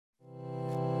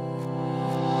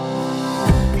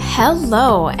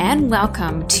Hello and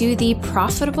welcome to the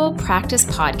Profitable Practice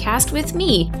Podcast with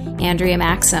me, Andrea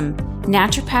Maxim,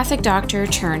 naturopathic doctor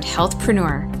turned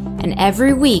healthpreneur. And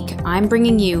every week I'm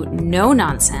bringing you no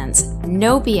nonsense,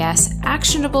 no BS,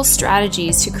 actionable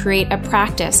strategies to create a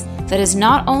practice that is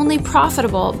not only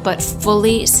profitable but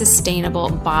fully sustainable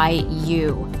by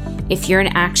you. If you're an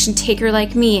action taker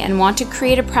like me and want to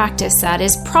create a practice that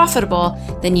is profitable,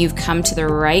 then you've come to the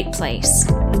right place.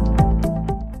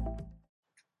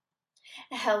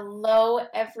 Hello,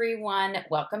 everyone.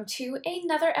 Welcome to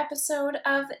another episode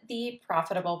of the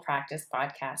Profitable Practice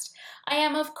Podcast. I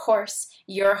am, of course,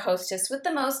 your hostess with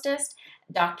the mostest,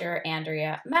 Dr.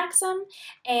 Andrea Maxim,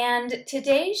 and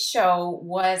today's show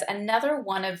was another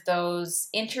one of those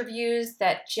interviews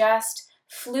that just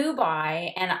flew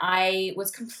by, and I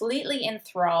was completely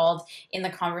enthralled in the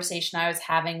conversation I was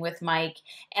having with Mike,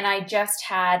 and I just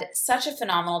had such a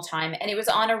phenomenal time, and it was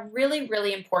on a really,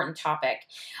 really important topic.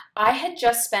 I had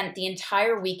just spent the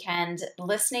entire weekend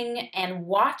listening and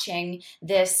watching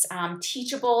this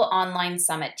Teachable online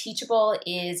summit. Teachable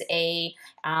is a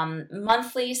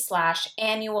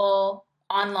monthly/annual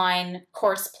online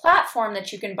course platform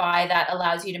that you can buy that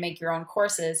allows you to make your own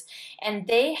courses. And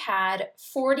they had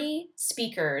 40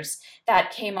 speakers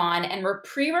that came on and were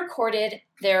pre-recorded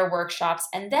their workshops.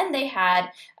 And then they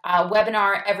had a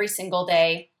webinar every single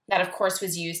day that, of course,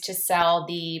 was used to sell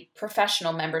the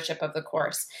professional membership of the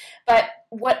course. But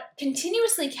what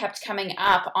continuously kept coming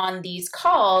up on these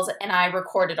calls, and I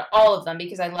recorded all of them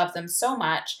because I love them so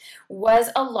much, was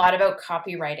a lot about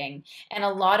copywriting and a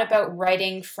lot about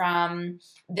writing from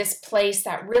this place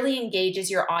that really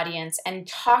engages your audience and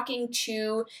talking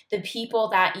to the people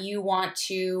that you want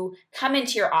to come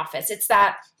into your office. It's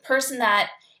that person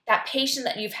that patient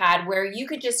that you've had where you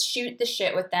could just shoot the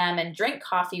shit with them and drink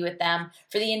coffee with them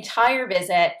for the entire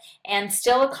visit and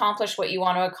still accomplish what you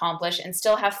want to accomplish and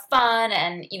still have fun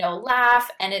and, laugh.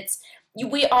 And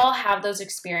we all have those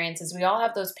experiences. We all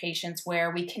have those patients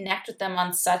where we connect with them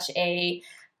on such a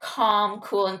calm,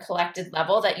 cool, and collected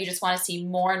level that you just want to see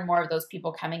more and more of those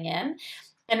people coming in.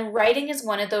 And writing is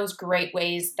one of those great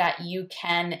ways that you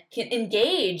can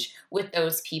engage with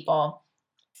those people.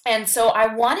 And so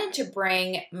I wanted to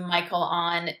bring Michael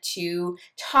on to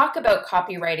talk about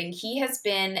copywriting. He has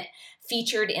been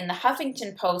featured in the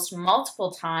Huffington Post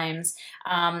multiple times,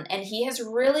 and he has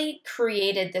really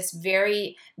created this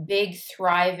very big,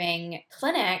 thriving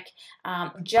clinic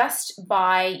just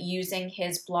by using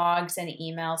his blogs and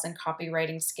emails and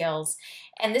copywriting skills.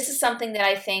 And this is something that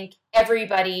I think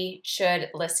everybody should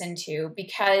listen to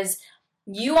because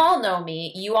you all know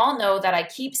me. You all know that I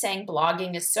keep saying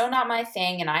blogging is so not my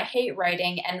thing and I hate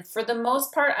writing. And for the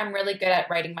most part, I'm really good at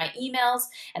writing my emails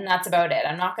and that's about it.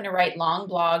 I'm not going to write long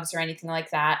blogs or anything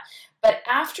like that. But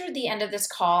after the end of this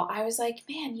call, I was like,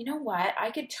 man, you know what?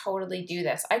 I could totally do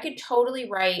this. I could totally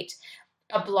write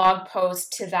a blog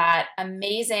post to that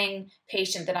amazing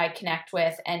patient that I connect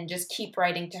with and just keep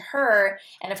writing to her.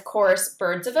 And of course,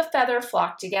 birds of a feather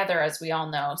flock together, as we all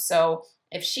know. So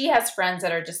if she has friends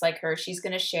that are just like her, she's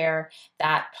going to share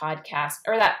that podcast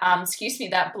or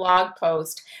that blog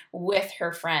post with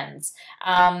her friends.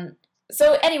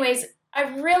 So anyways, I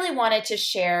really wanted to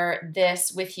share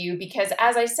this with you because,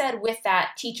 as I said, with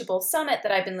that Teachable Summit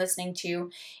that I've been listening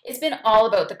to, it's been all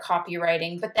about the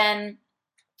copywriting. But then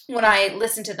when I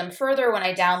listen to them further, when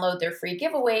I download their free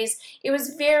giveaways, it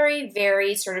was very,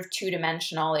 very sort of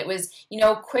two-dimensional. It was,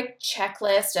 quick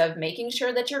checklist of making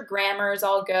sure that your grammar is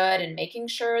all good and making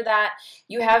sure that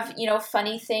you have,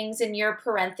 funny things in your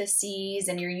parentheses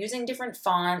and you're using different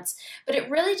fonts. But it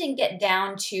really didn't get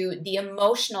down to the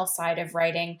emotional side of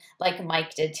writing like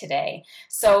Mike did today.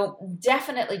 So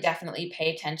definitely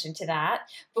pay attention to that.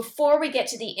 Before we get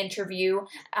to the interview,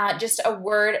 just a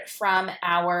word from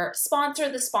our sponsor.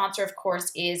 The sponsor, of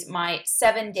course, is my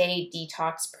 7-day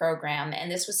detox program.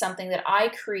 And this was something that I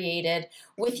created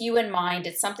with you in mind.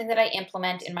 It's something that I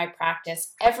implement in my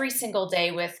practice every single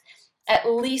day with at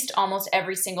least almost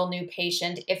every single new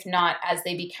patient, if not as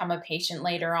they become a patient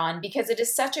later on, because it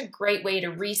is such a great way to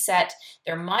reset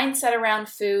their mindset around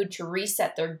food, to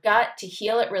reset their gut, to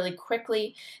heal it really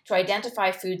quickly, to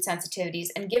identify food sensitivities,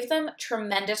 and give them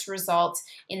tremendous results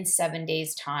in 7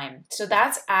 days' time. So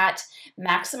that's at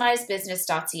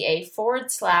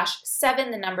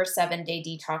maximizebusiness.ca/7 day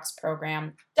detox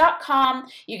program.com.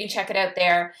 You can check it out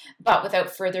there. But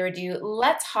without further ado,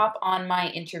 let's hop on my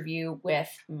interview with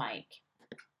Mike.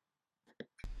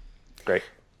 Great.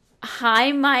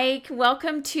 Hi, Mike.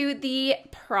 Welcome to the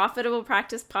Profitable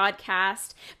Practice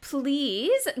Podcast.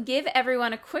 Please give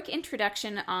everyone a quick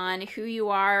introduction on who you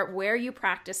are, where you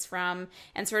practice from,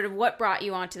 and sort of what brought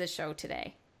you onto the show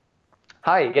today.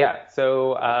 Hi, yeah.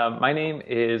 So my name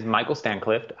is Michael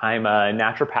Stanclift. I'm a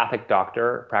naturopathic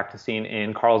doctor practicing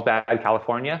in Carlsbad,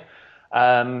 California.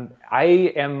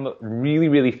 I am really,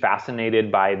 really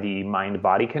fascinated by the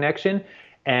mind-body connection.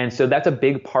 And so that's a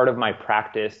big part of my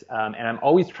practice. And I'm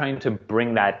always trying to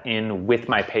bring that in with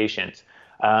my patients.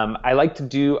 I like to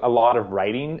do a lot of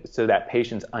writing so that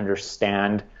patients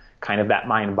understand kind of that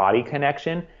mind-body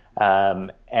connection.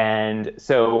 And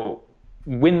so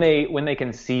when they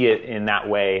can see it in that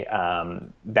way,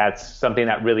 that's something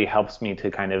that really helps me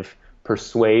to kind of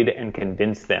persuade and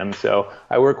convince them. So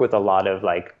I work with a lot of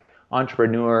like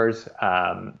entrepreneurs,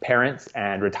 parents,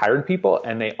 and retired people,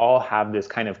 and they all have this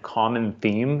kind of common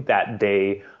theme that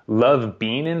they love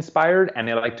being inspired and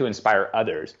they like to inspire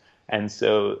others. And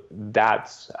so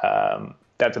that's a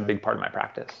big part of my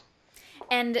practice.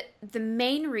 And the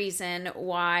main reason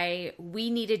why we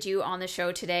needed you on the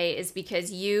show today is because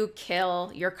you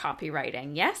kill your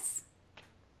copywriting. Yes?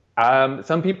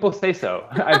 Some people say so.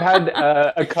 I've had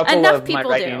a couple Enough of my people do.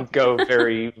 writings go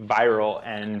very viral,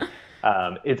 and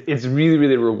it's really,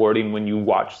 really rewarding when you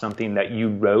watch something that you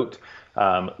wrote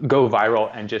go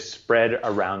viral and just spread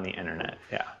around the internet.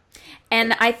 Yeah.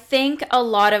 And I think a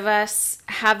lot of us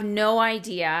have no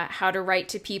idea how to write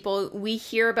to people. We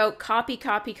hear about copy,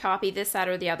 copy, copy, this, that,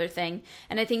 or the other thing.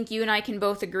 And I think you and I can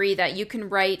both agree that you can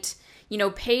write,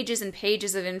 pages and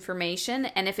pages of information.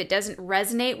 And if it doesn't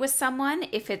resonate with someone,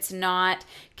 if it's not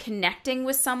connecting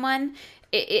with someone,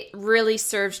 it really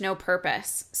serves no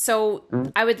purpose. So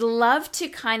I would love to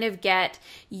kind of get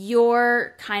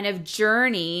your kind of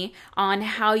journey on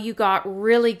how you got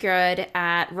really good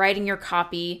at writing your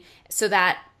copy so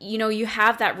that you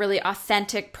have that really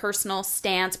authentic personal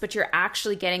stance, but you're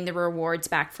actually getting the rewards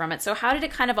back from it. So how did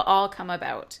it kind of all come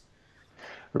about?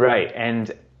 Right.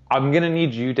 And I'm going to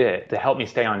need you to help me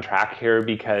stay on track here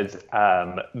because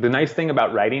the nice thing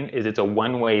about writing is it's a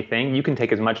one-way thing. You can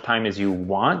take as much time as you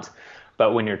want,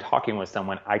 but when you're talking with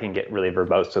someone, I can get really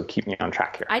verbose. So keep me on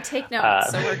track here. I take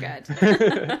notes, so we're good.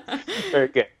 Very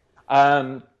good.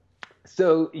 Um,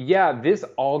 So yeah, this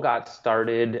all got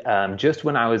started just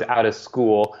when I was out of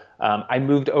school. I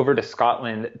moved over to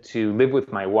Scotland to live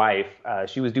with my wife.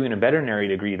 She was doing a veterinary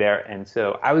degree there, and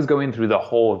so I was going through the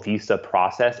whole visa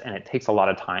process, and it takes a lot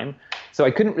of time. So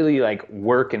I couldn't really like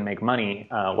work and make money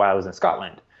while I was in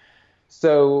Scotland.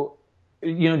 So,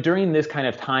 during this kind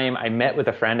of time, I met with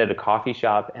a friend at a coffee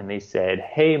shop, and they said,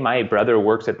 "Hey, my brother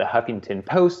works at the Huffington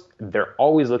Post. They're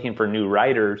always looking for new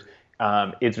writers.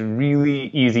 It's really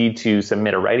easy to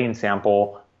submit a writing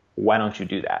sample. Why don't you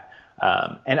do that?"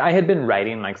 And I had been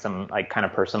writing like some like kind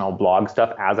of personal blog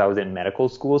stuff as I was in medical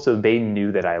school, so they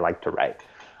knew that I liked to write.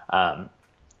 Um,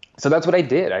 so that's what I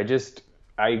did.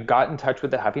 I got in touch with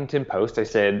the Huffington Post. I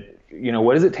said,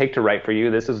 what does it take to write for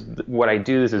you? This is what I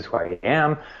do. This is who I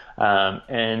am.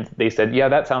 And they said, yeah,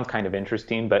 that sounds kind of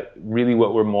interesting, but really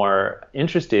what we're more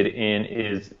interested in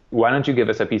is why don't you give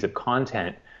us a piece of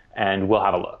content and we'll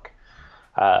have a look.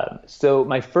 So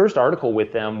my first article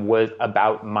with them was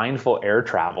about mindful air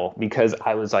travel because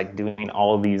I was like doing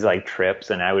all of these like trips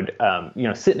and I would,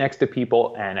 sit next to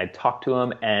people and I'd talk to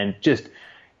them and just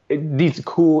these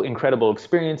cool, incredible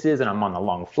experiences. And I'm on a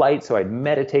long flight, so I'd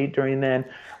meditate during then.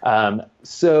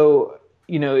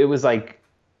 It was like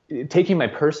taking my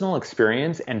personal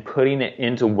experience and putting it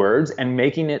into words and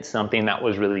making it something that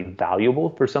was really valuable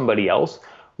for somebody else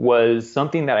was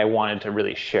something that I wanted to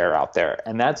really share out there.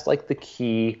 And that's like the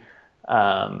key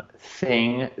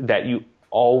thing that you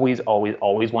always, always,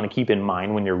 always want to keep in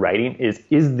mind when you're writing is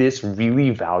this really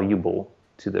valuable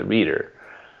to the reader?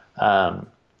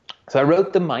 So I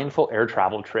wrote the mindful air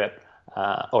travel trip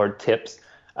or tips.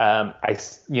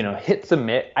 Hit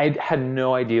submit. I had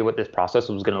no idea what this process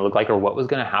was going to look like or what was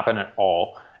going to happen at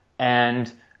all.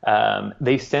 And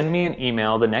they send me an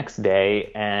email the next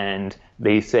day and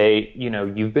they say,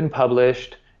 you've been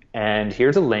published and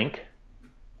here's a link.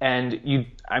 And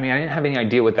I didn't have any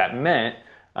idea what that meant.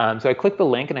 So I clicked the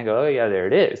link and I go, oh yeah, there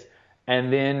it is.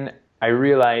 And then I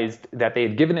realized that they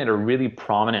had given it a really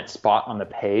prominent spot on the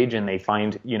page, and they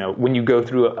find, when you go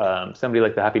through somebody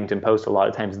like the Huffington Post, a lot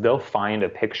of times they'll find a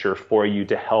picture for you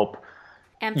to help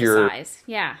your Emphasize.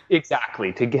 Yeah.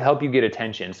 exactly to help you get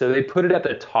attention. So they put it at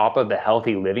the top of the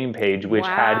healthy living page, which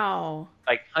had Wow.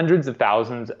 like hundreds of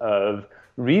thousands of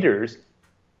readers.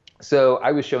 So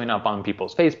I was showing up on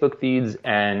people's Facebook feeds,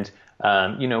 and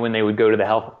when they would go to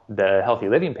the healthy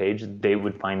living page, they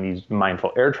would find these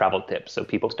mindful air travel tips. So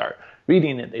people start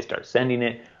reading it, they start sending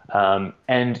it,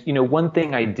 one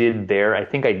thing I did there, I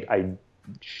think I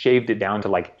shaved it down to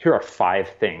like, here are 5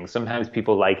 things. Sometimes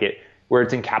people like it where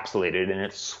it's encapsulated and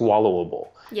it's swallowable.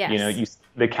 Yes.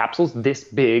 The capsule's this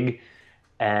big,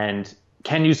 and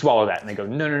can you swallow that? And they go,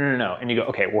 no, no, no, no. And you go,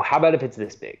 okay, well, how about if it's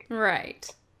this big? Right.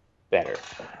 Better.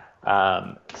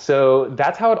 So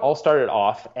that's how it all started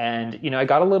off. And, I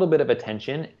got a little bit of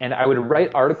attention and I would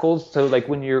write articles. So like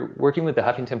when you're working with the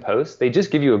Huffington Post, they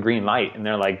just give you a green light and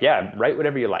they're like, yeah, write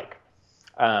whatever you like.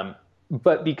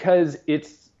 But because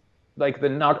it's like the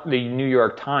New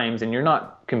York Times and you're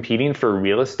not competing for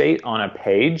real estate on a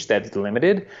page that's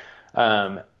limited,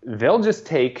 they'll just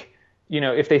take,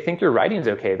 if they think your writing's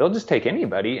okay, they'll just take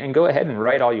anybody and go ahead and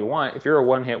write all you want. If you're a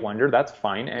one-hit wonder, that's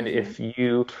fine. And if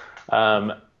you,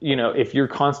 if you're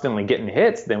constantly getting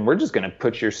hits, then we're just going to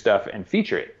put your stuff and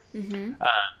feature it.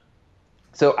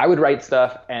 So I would write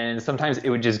stuff and sometimes it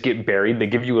would just get buried. They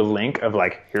give you a link of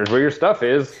like, here's where your stuff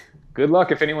is. Good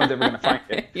luck if anyone's ever going to find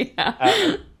it.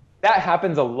 Yeah. That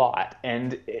happens a lot.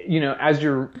 And, as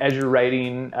you're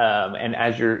writing and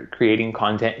as you're creating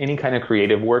content, any kind of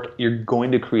creative work, you're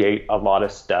going to create a lot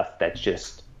of stuff that's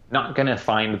just not going to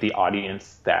find the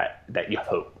audience that you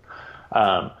hope.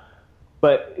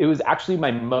 But it was actually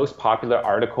my most popular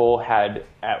article had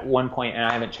at one point, and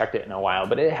I haven't checked it in a while,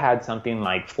 but it had something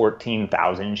like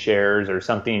 14,000 shares or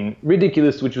something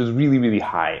ridiculous, which was really, really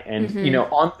high. And,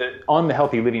 on the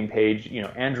Healthy Living page,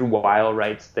 Andrew Weil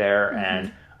writes there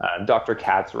and Dr.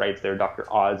 Katz writes there, Dr.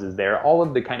 Oz is there, all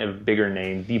of the kind of bigger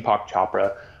names, Deepak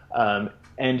Chopra.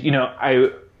 And,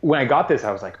 when I got this,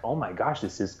 I was like, oh my gosh,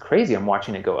 this is crazy. I'm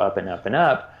watching it go up and up and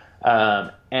up.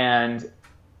 And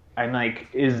I'm like,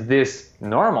 is this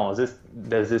normal? Does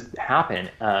this happen?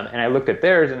 And I looked at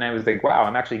theirs and I was like, wow,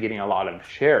 I'm actually getting a lot of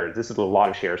shares. This is a lot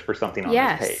of shares for something on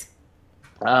this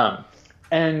page.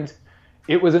 And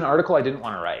it was an article I didn't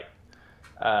want to write.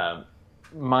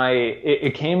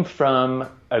 It came from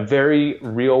a very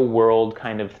real world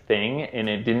kind of thing. And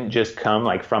it didn't just come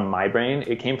like from my brain.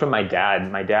 It came from my dad.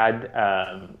 My dad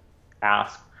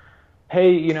asked,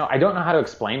 hey, I don't know how to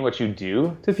explain what you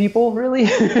do to people, really.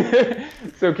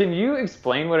 So can you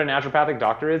explain what a naturopathic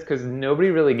doctor is? Because nobody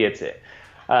really gets it.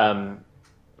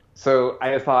 So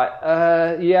I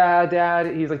thought, yeah,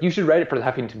 Dad. He's like, you should write it for the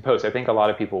Huffington Post. I think a lot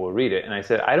of people will read it. And I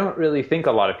said, I don't really think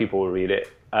a lot of people will read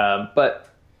it. But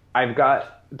I've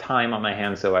got time on my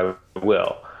hands, so I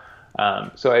will.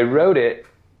 So I wrote it,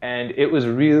 and it was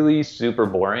really super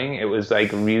boring. It was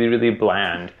like really, really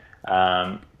bland.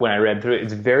 When I read through it,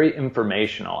 it's very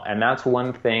informational. And that's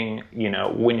one thing,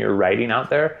 when you're writing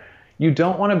out there, you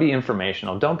don't want to be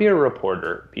informational. Don't be a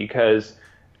reporter because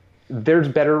there's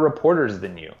better reporters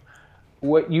than you.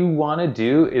 What you want to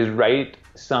do is write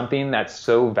something that's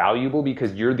so valuable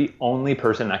because you're the only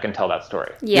person that can tell that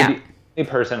story. Yeah. You're the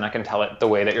only person that can tell it the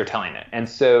way that you're telling it. And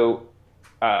so,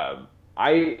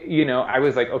 I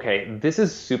was like, okay, this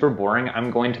is super boring.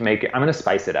 I'm going to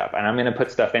spice it up and I'm going to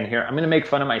put stuff in here. I'm going to make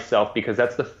fun of myself because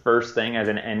that's the first thing as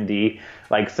an ND,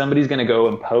 like somebody's going to go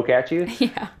and poke at you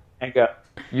and go,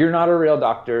 you're not a real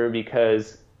doctor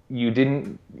because you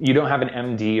don't have an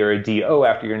MD or a DO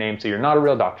after your name. So you're not a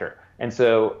real doctor. And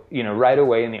so, right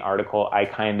away in the article, I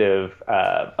kind of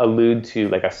allude to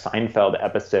like a Seinfeld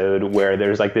episode where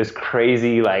there's like this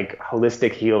crazy, like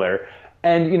holistic healer.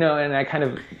 And, and I kind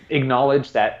of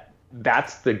acknowledge that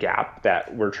that's the gap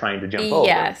that we're trying to jump over.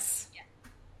 Yes.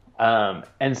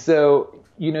 And so,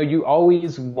 you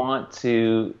always want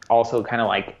to also kind of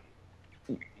like,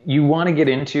 you want to get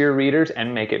into your readers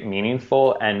and make it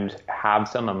meaningful and have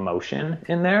some emotion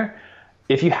in there.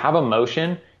 If you have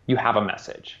emotion, you have a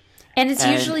message. And it's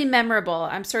usually memorable.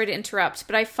 I'm sorry to interrupt,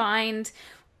 but I find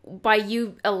by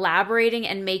you elaborating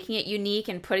and making it unique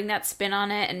and putting that spin on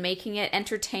it and making it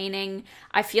entertaining,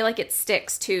 I feel like it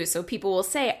sticks too. So people will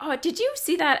say, oh, did you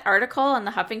see that article on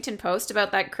the Huffington Post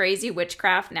about that crazy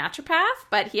witchcraft naturopath?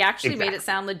 But he actually made it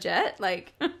sound legit.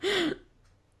 Like,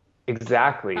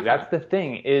 exactly. That's the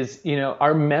thing is,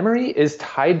 our memory is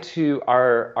tied to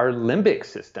our limbic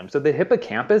system. So the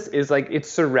hippocampus is like, it's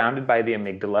surrounded by the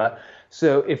amygdala.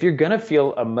 So if you're going to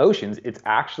feel emotions, it's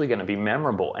actually going to be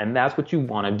memorable. And that's what you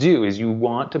want to do is you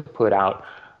want to put out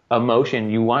emotion.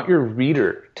 You want your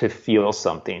reader to feel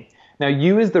something. Now,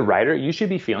 you as the writer, you should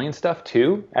be feeling stuff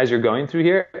too as you're going through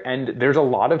here. And there's a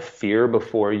lot of fear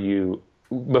before you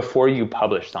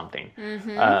publish something.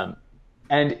 Mm-hmm.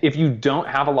 And if you don't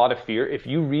have a lot of fear, if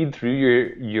you read through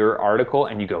your article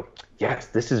and you go, yes,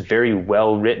 this is very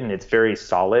well written, it's very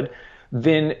solid,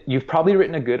 then you've probably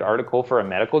written a good article for a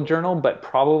medical journal, but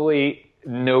probably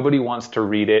nobody wants to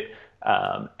read it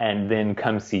and then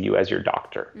come see you as your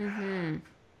doctor. Mm-hmm.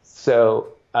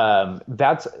 So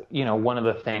that's, one of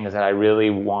the things that I really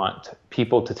want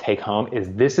people to take home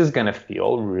is this is going to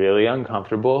feel really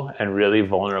uncomfortable and really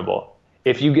vulnerable.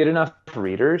 If you get enough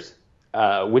readers,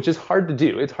 which is hard to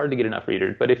do, it's hard to get enough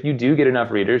readers, but if you do get enough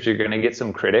readers, you're going to get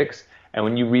some critics And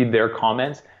when you read their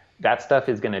comments, that stuff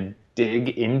is going to dig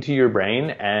into your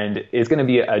brain, and it's going to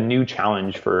be a new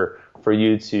challenge for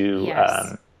you to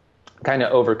Yes. kind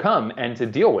of overcome and to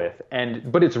deal with.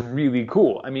 But it's really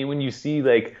cool. I mean, when you see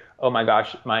like, oh my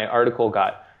gosh, my article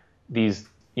got these,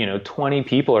 20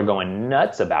 people are going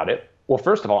nuts about it. Well,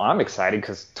 first of all, I'm excited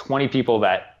because 20 people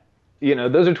that,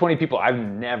 those are 20 people I've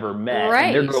never met,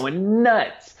 and they're Right. going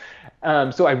nuts.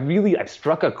 So I've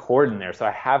struck a chord in there. So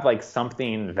I have like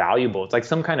something valuable. It's like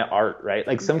some kind of art, right?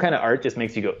 Like some kind of art just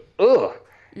makes you go, ugh.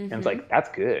 And it's Mm-hmm. like, that's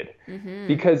good. Mm-hmm.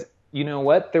 Because you know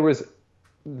what? There was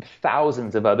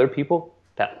thousands of other people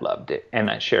that loved it and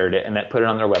that shared it and that put it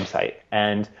on their website.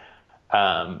 And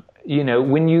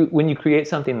when you create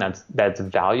something that's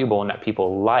valuable and that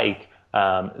people like,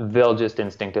 they'll just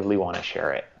instinctively want to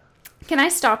share it. Can I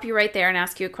stop you right there and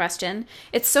ask you a question?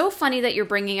 It's so funny that you're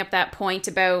bringing up that point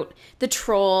about the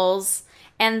trolls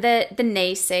and the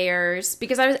naysayers,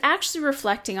 because I was actually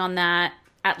reflecting on that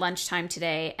at lunchtime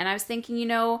today, and I was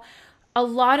thinking, a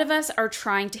lot of us are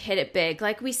trying to hit it big.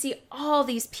 Like, we see all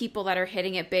these people that are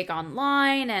hitting it big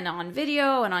online and on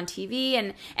video and on TV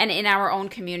and in our own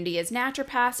community as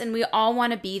naturopaths, and we all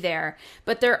want to be there.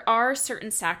 But there are certain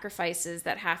sacrifices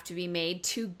that have to be made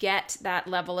to get that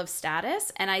level of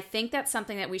status. And I think that's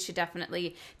something that we should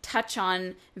definitely touch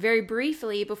on very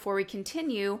briefly before we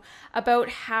continue about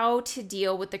how to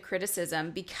deal with the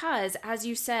criticism. Because, as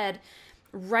you said,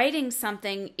 writing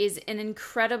something is an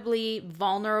incredibly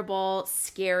vulnerable,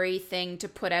 scary thing to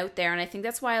put out there. And I think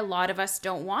that's why a lot of us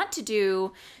don't want to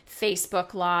do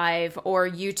Facebook Live or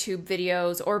YouTube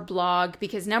videos or blog,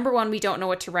 because number one, we don't know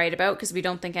what to write about because we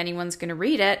don't think anyone's going to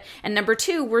read it. And number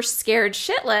two, we're scared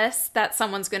shitless that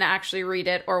someone's going to actually read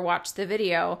it or watch the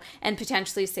video and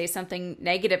potentially say something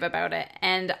negative about it.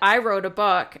 And I wrote a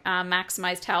book,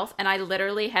 Maximized Health, and I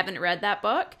literally haven't read that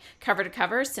book cover to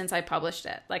cover since I published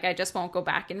it. Like, I just won't go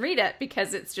back and read it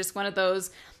because it's just one of those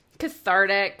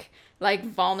cathartic, like,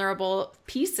 vulnerable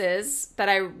pieces that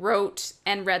I wrote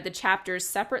and read the chapters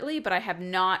separately, but I have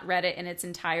not read it in its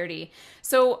entirety.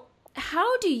 So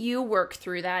how do you work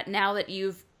through that now that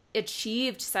you've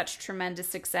achieved such tremendous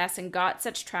success and got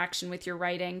such traction with your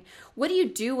writing? What do you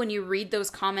do when you read those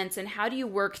comments, and how do you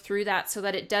work through that so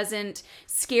that it doesn't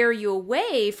scare you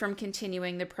away from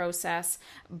continuing the process?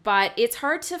 But it's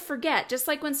hard to forget, just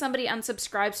like when somebody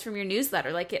unsubscribes from your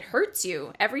newsletter, like, it hurts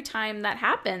you every time that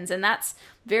happens, and that's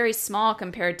very small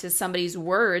compared to somebody's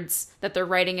words that they're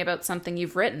writing about something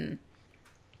you've written.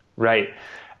 Right.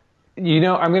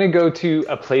 I'm going to go to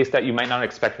a place that you might not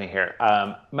expect me here.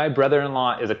 My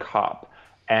brother-in-law is a cop,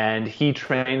 and he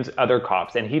trains other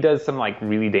cops, and he does some like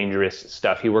really dangerous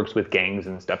stuff. He works with gangs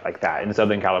and stuff like that in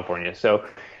Southern California. So,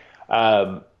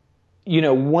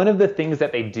 one of the things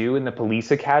that they do in the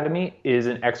police academy is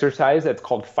an exercise that's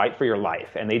called Fight for Your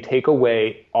Life. And they take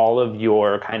away all of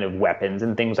your kind of weapons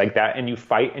and things like that, and you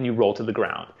fight and you roll to the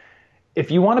ground. If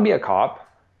you want to be a cop,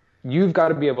 you've got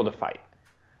to be able to fight.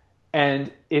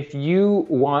 And if you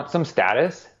want some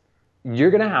status, you're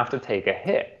going to have to take a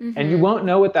hit. And you won't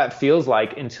know what that feels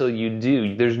like until you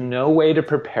do. There's no way to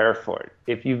prepare for it.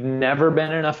 If you've never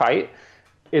been in a fight,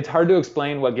 it's hard to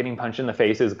explain what getting punched in the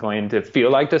face is going to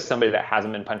feel like to somebody that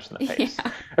hasn't been punched in the face.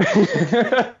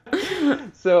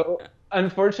 Yeah. So,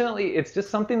 unfortunately, it's just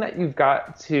something that you've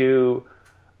got to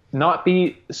not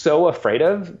be so afraid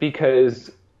of,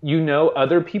 because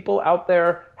other people out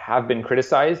there have been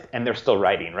criticized and they're still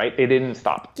writing, right? They didn't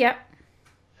stop. Yep.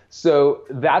 So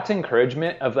that's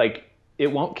encouragement of like, it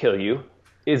won't kill you.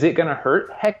 Is it going to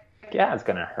hurt? Heck yeah, it's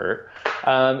going to hurt.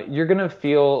 You're going to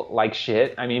feel like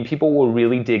shit. I mean, people will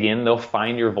really dig in. They'll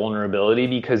find your vulnerability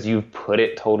because you've put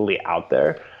it totally out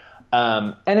there.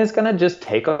 And it's going to just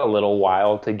take a little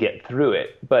while to get through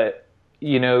it. But,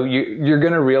 you're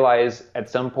going to realize at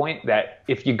some point that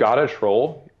if you got a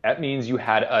troll, that means you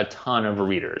had a ton of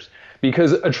readers,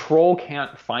 because a troll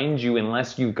can't find you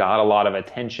unless you've got a lot of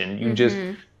attention.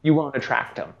 You won't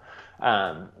attract them.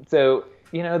 So,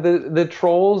 the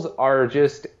trolls are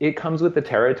just, it comes with the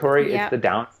territory. Yep. It's the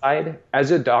downside.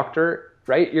 As a doctor,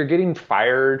 right, you're getting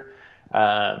fired.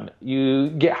 You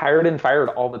get hired and fired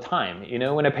all the time.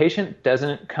 When a patient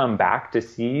doesn't come back to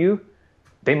see you,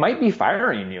 they might be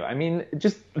firing you. I mean,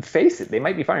 just face it. They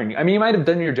might be firing you. I mean, you might have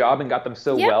done your job and got them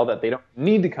so well that they don't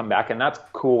need to come back, and that's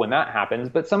cool when that happens.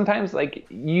 But sometimes, like,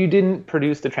 you didn't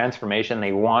produce the transformation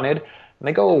they wanted, and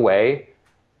they go away,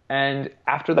 And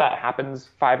after that happens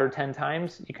 5 or 10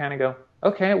 times, you kind of go,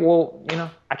 okay, well,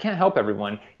 I can't help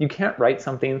everyone. You can't write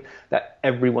something that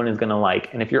everyone is going to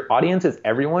like. And if your audience is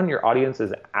everyone, your audience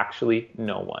is actually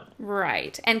no one.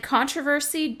 Right. And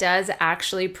controversy does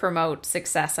actually promote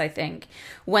success, I think.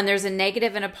 When there's a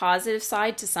negative and a positive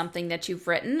side to something that you've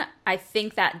written, I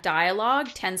think that dialogue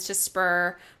tends to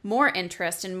spur more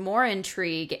interest and more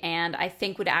intrigue, and I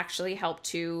think would actually help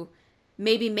to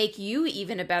maybe make you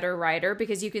even a better writer,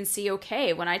 because you can see,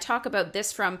 okay, when I talk about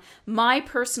this from my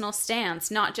personal stance,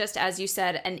 not just, as you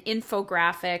said, an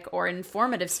infographic or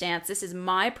informative stance, this is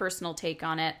my personal take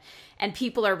on it, and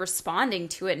people are responding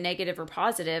to it, negative or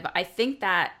positive, I think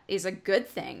that is a good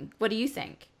thing. What do you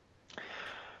think?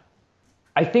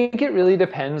 I think it really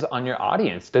depends on your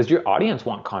audience. Does your audience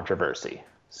want controversy?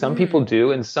 Some people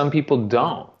do and some people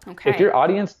don't. If Okay. your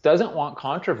audience doesn't want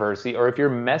controversy, or if your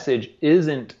message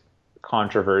isn't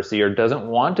controversy or doesn't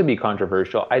want to be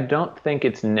controversial, I don't think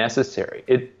it's necessary.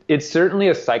 It's certainly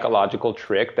a psychological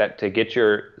trick that to get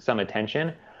some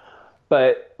attention,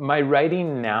 but my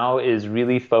writing now is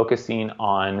really focusing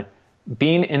on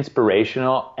being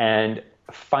inspirational and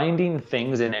finding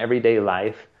things in everyday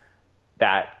life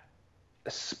that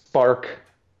spark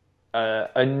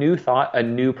a new thought, a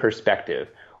new perspective.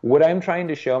 What I'm trying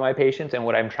to show my patients and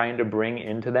what I'm trying to bring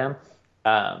into them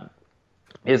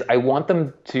is I want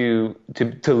them to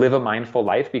live a mindful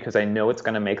life, because I know it's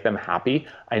going to make them happy.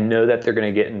 I know that they're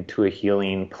going to get into a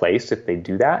healing place if they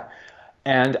do that.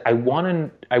 And I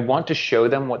want to show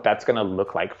them what that's going to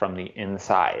look like from the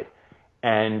inside.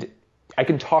 And I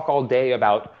can talk all day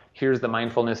about, here's the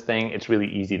mindfulness thing. It's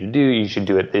really easy to do. You should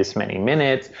do it this many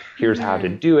minutes. Here's how to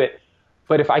do it.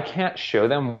 But if I can't show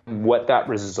them what that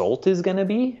result is going to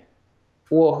be,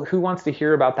 well, who wants to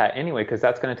hear about that anyway? Because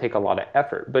that's going to take a lot of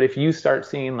effort. But if you start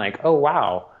seeing like, oh,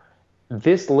 wow,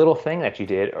 this little thing that you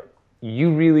did,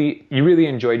 you really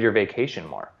enjoyed your vacation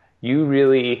more. You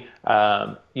really,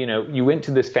 you went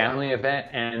to this family event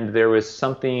and there was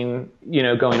something,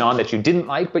 going on that you didn't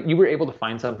like, but you were able to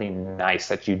find something nice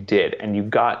that you did, and you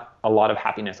got a lot of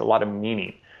happiness, a lot of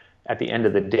meaning. At the end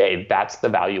of the day, that's the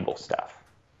valuable stuff.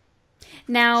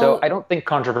 So Now, I don't think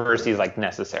controversy is like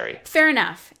necessary. fair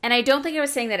enough. And I don't think I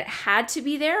was saying that it had to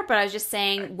be there, but I was just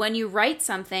saying when you write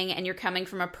something and you're coming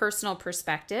from a personal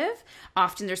perspective,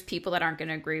 often there's people that aren't going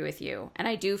to agree with you. And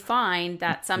I do find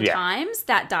that Yeah. sometimes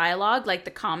that dialogue, like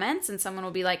the comments, and someone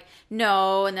will be like,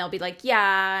 no, and they'll be like,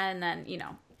 yeah, and then,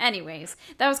 anyways,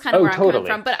 that was kind of Oh, where I'm coming totally.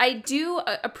 from. But I do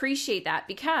appreciate that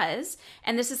because,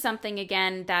 and this is something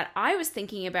again that I was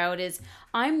thinking about, is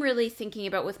I'm really thinking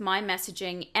about with my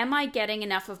messaging, am I getting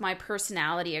enough of my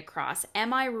personality across?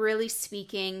 Am I really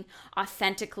speaking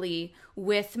authentically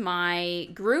with my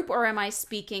group, or am I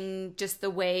speaking just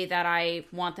the way that I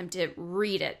want them to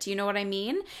read it? Do you know what I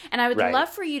mean? And I would Right. love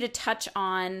for you to touch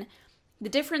on the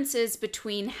differences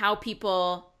between how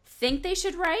people think they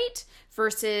should write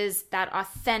versus that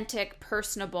authentic,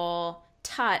 personable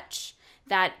touch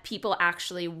that people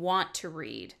actually want to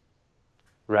read.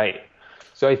 Right.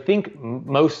 So I think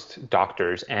most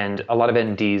doctors and a lot of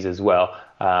NDs as well,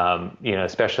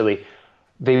 especially,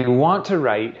 they want to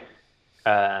write,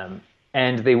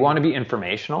 and they want to be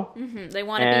informational. They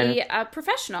want to And be a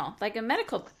professional, like a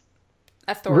medical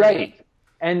authority. right.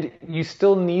 And you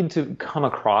still need to come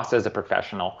across as a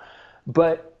professional.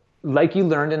 But like you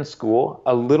learned in school,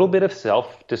 a little bit of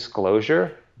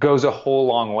self-disclosure goes a whole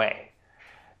long way.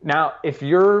 Now, if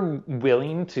you're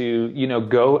willing to,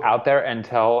 go out there and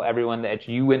tell everyone that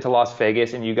you went to Las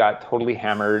Vegas and you got totally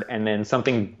hammered, and then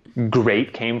something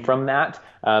great came from that,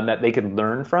 that they could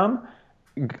learn from,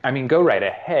 I mean, go right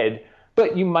ahead.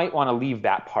 But you might want to leave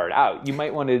that part out. You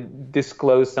might want to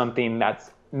disclose something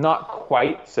that's not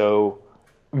quite so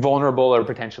vulnerable or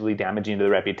potentially damaging to the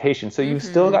reputation. So you've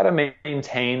still got to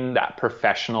maintain that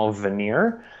professional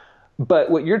veneer.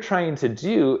 But what you're trying to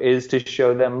do is to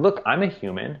show them, look, I'm a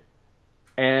human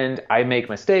and I make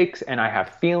mistakes and I have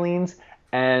feelings,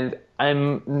 and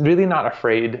I'm really not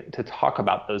afraid to talk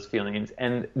about those feelings.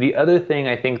 And the other thing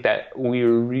I think that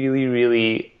we're really,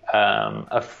 really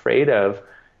afraid of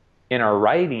in our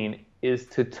writing is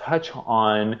to touch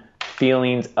on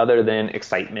feelings other than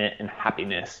excitement and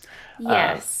happiness.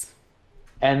 Yes.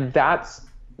 And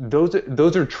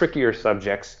those are trickier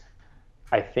subjects,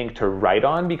 I think, to write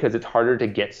on, because it's harder to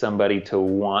get somebody to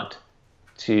want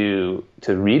to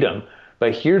read them.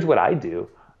 But here's what I do.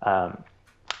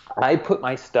 I put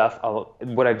my stuff,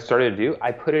 what I've started to do,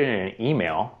 I put it in an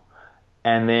email,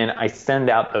 and then I send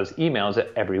out those emails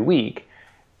every week.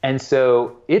 And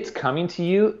so it's coming to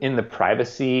you in the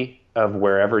privacy of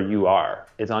wherever you are.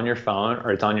 It's on your phone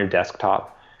or it's on your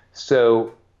desktop.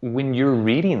 So when you're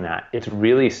reading that, it's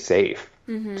really safe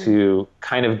to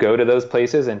kind of go to those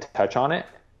places and touch on it.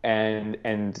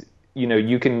 And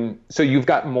you can, so you've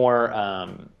got more,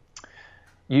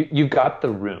 you've got the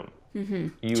room. You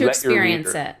To let your experience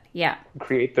reader it. Yeah.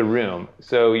 create the room.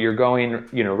 So you're going,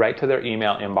 right to their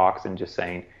email inbox and just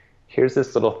saying, here's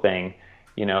this little thing,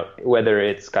 whether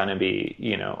it's going to be,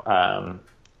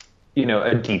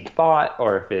 a deep thought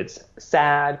or if it's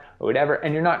sad or whatever,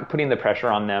 and you're not putting the pressure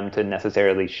on them to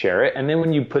necessarily share it. And then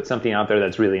when you put something out there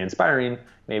that's really inspiring,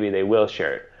 maybe they will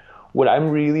share it. What I'm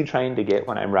really trying to get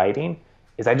when I'm writing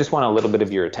is I just want a little bit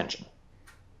of your attention.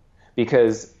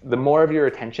 Because the more of your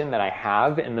attention that I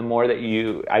have and the more that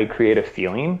I create a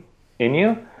feeling in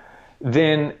you,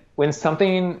 then when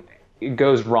something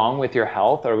goes wrong with your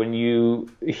health, or when you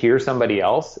hear somebody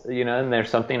else, and there's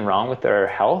something wrong with their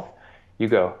health, you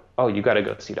go, oh, you got to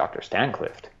go see Dr.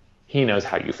 Stanclift. He knows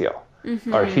how you feel,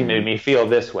 or he made me feel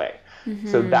this way.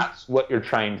 So that's what you're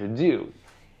trying to do.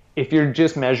 If you're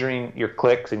just measuring your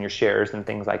clicks and your shares and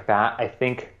things like that, I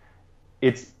think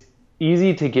it's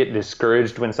easy to get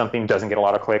discouraged when something doesn't get a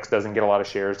lot of clicks, doesn't get a lot of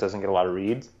shares, doesn't get a lot of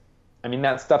reads. I mean,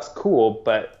 that stuff's cool,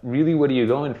 but really, what are you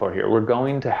going for here? We're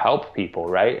going to help people,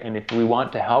 right? And if we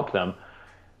want to help them,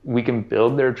 we can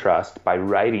build their trust by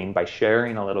writing, by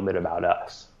sharing a little bit about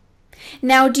us.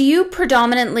 Now, do you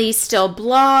predominantly still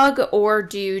blog, or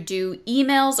do you do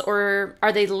emails, or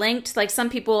are they linked? Like, some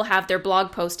people have their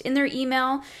blog post in their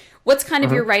email. What's kind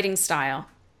of your writing style?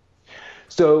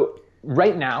 So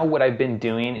right now, what I've been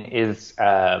doing is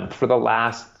for the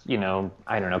last,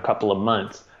 couple of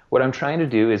months, what I'm trying to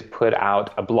do is put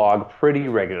out a blog pretty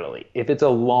regularly. If it's a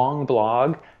long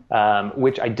blog,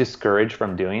 which I discourage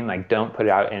from doing, like, don't put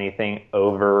out anything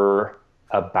over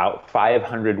about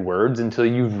 500 words until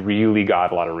you've really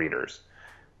got a lot of readers.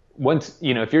 Once,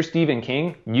 if you're Stephen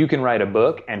King, you can write a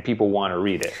book and people want to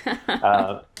read it.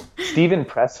 Stephen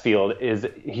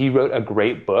Pressfield he wrote a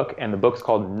great book, and the book's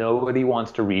called Nobody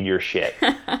Wants to Read Your Shit.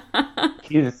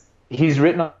 He's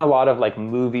written a lot of like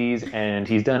movies, and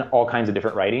he's done all kinds of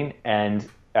different writing, and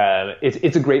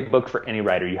it's a great book for any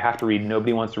writer. You have to read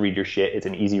Nobody Wants to Read Your Shit. It's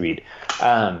an easy read.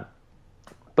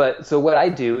 But so what I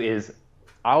do is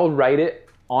I'll write it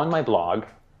on my blog,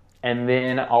 and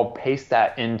then I'll paste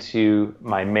that into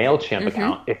my MailChimp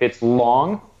account. If it's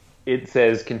long, it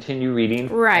says continue reading,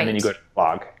 and then you go to the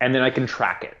blog, and then I can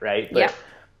track it, right? But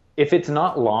if it's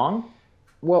not long,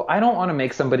 well, I don't want to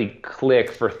make somebody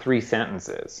click for 3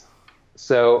 sentences.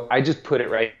 So I just put it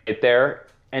right there,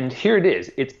 and here it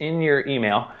is. It's in your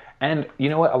email, and you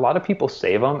know what? A lot of people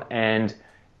save them, and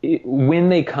when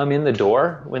they come in the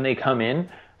door, when they come in,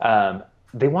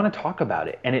 they want to talk about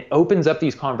it, and it opens up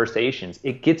these conversations.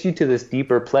 It gets you to this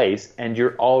deeper place, and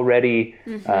you're already,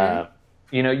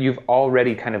 you've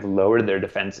already kind of lowered their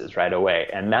defenses right away.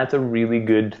 And that's a really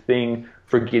good thing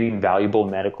for getting valuable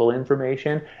medical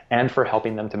information and for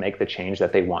helping them to make the change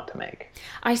that they want to make.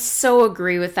 I so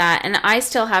agree with that. And I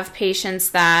still have patients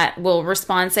that will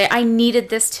respond and say, I needed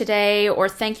this today, or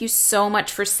thank you so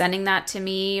much for sending that to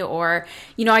me, or,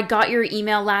 I got your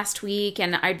email last week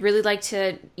and I'd really like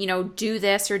to, do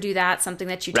this or do that, something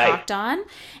that you talked on.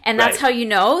 And that's how you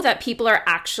know that people are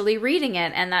actually reading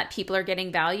it and that people are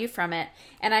getting value from it.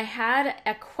 And I had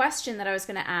a question that I was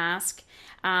going to ask.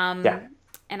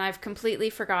 And I've completely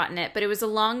forgotten it, but it was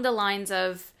along the lines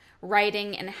of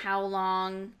writing and how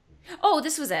long. Oh,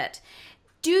 this was it.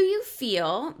 Do you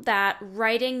feel that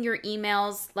writing your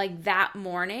emails like that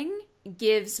morning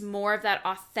gives more of that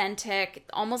authentic,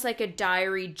 almost like a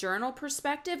diary journal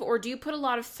perspective, or do you put a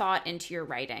lot of thought into your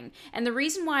writing? And the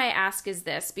reason why I ask is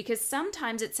this, because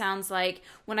sometimes it sounds like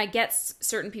when I get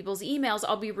certain people's emails,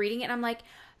 I'll be reading it and I'm like,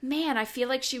 man, I feel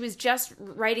like she was just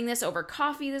writing this over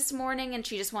coffee this morning and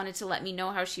she just wanted to let me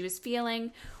know how she was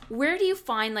feeling. Where do you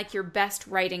find like your best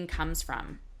writing comes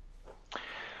from?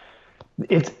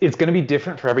 It's going to be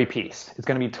different for every piece. It's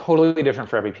going to be totally different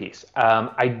for every piece.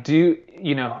 I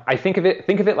think of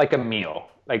it like a meal.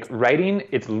 Like writing,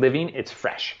 it's living, it's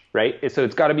fresh, right? So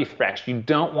it's got to be fresh. You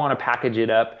don't want to package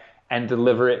it up and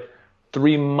deliver it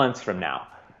 3 months from now.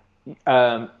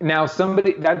 Now,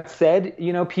 that said,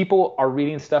 people are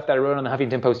reading stuff that I wrote on the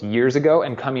Huffington Post years ago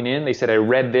and coming in. They said, I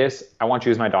read this. I want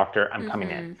you as my doctor. I'm coming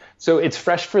in. So it's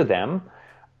fresh for them.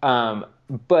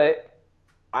 But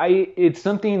it's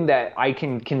something that I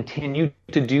can continue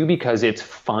to do because it's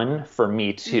fun for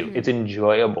me too. It's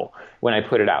enjoyable when I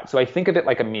put it out. So I think of it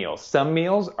like a meal. Some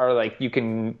meals are like you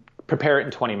can prepare it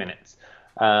in 20 minutes.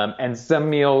 And some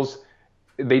meals,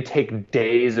 they take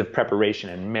days of preparation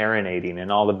and marinating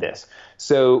and all of this.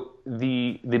 So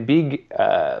the big,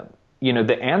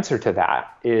 the answer to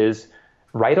that is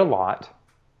write a lot,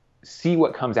 see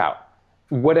what comes out.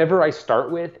 whatever I start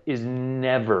with is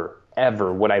never,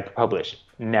 ever what I publish.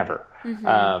 Never.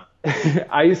 Mm-hmm.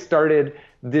 I started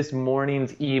this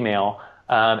morning's email,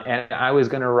 and I was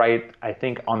going to write, I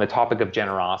think, on the topic of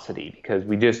generosity because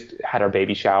we just had our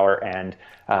baby shower, and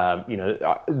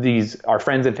these our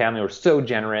friends and family were so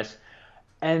generous.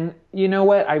 And you know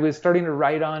what? I was starting to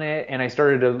write on it, and I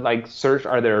started to like search,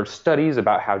 are there studies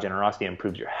about how generosity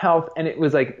improves your health? And it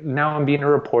was like, now I'm being a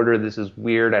reporter. This is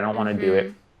weird. I don't want to do Mm-hmm.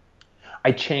 it.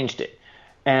 I changed it,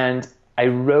 and I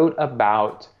wrote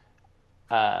about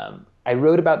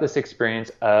this experience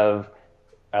of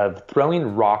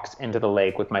throwing rocks into the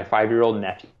lake with my 5-year-old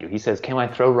nephew. He says, "Can I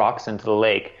throw rocks into the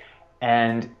lake?"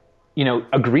 And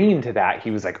agreeing to that,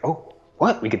 he was like, "Oh,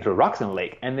 what? We can throw rocks in the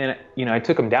lake?" And then I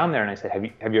took him down there and I said, "Have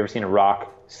you ever seen a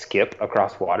rock skip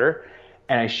across water?"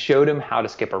 And I showed him how to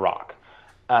skip a rock.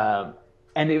 Um,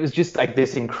 and it was just like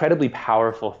this incredibly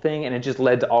powerful thing, and it just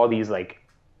led to all these like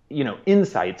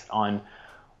insights on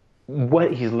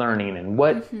what he's learning and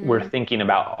what we're Mm-hmm. thinking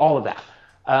about, all of that.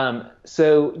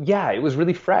 So yeah, it was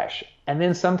really fresh. And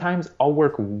then sometimes I'll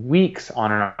work weeks on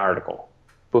an article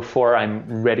before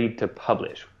I'm ready to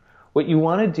publish. What you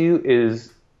want to do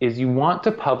is you want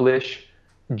to publish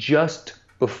just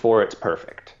before it's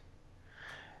perfect.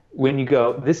 When you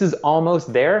go, this is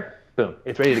almost there, boom,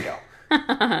 it's ready to go.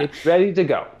 It's ready to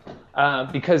go.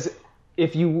 Because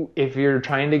if you're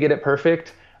trying to get it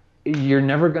perfect, you're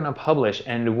never going to publish.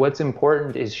 And what's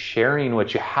important is sharing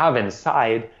what you have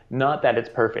inside, not that it's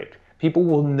perfect. People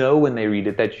will know when they read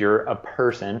it that you're a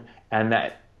person and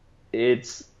that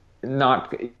it's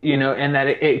not, and that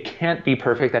it can't be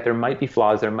perfect, that there might be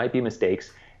flaws, there might be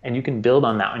mistakes, and you can build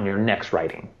on that on your next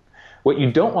writing. What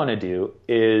you don't want to do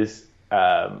is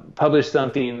publish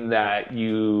something that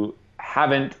you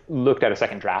haven't looked at a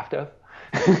second draft of.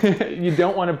 You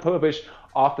don't want to publish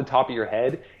off the top of your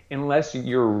head unless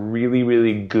you're really,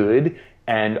 really good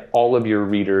and all of your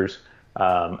readers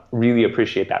really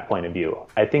appreciate that point of view.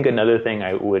 I think another thing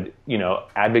I would,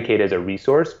 advocate as a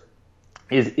resource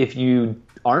is if you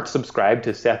aren't subscribed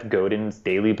to Seth Godin's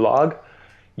daily blog,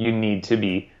 you need to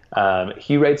be.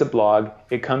 He writes a blog,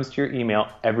 it comes to your email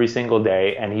every single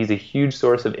day, and he's a huge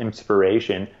source of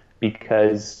inspiration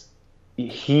because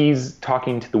he's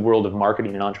talking to the world of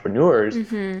marketing and entrepreneurs,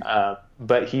 Mm-hmm.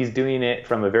 but he's doing it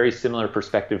from a very similar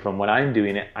perspective from what I'm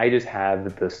doing it. I just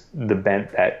have the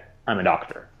bent that I'm a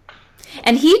doctor.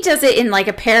 And he does it in like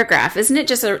a paragraph, isn't it?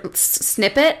 Just a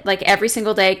snippet, like every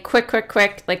single day, quick, quick,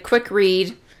 quick, like quick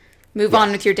read, move on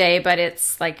Yes. with your day, but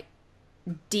it's like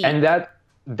And deep.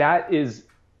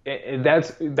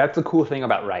 that's the cool thing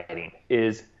about writing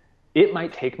is it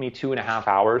might take me 2.5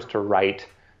 hours to write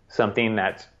something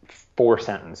that's 4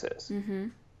 sentences. Mm-hmm.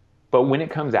 But when it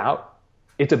comes out,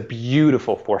 it's a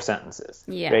beautiful 4 sentences,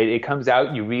 Yeah. right? It comes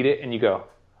out, you read it, and you go,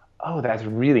 "Oh, that's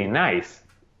really nice."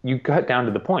 You cut down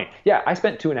to the point. Yeah, I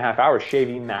spent 2.5 hours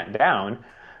shaving that down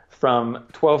from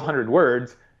 1,200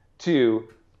 words to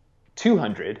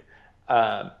 200,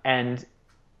 and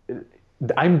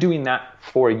I'm doing that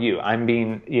for you. I'm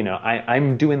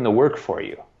doing the work for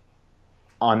you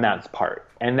on that part.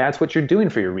 And that's what you're doing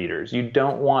for your readers. You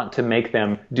don't want to make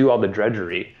them do all the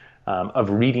drudgery of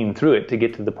reading through it to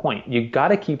get to the point. You got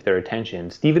to keep their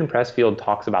attention. Stephen Pressfield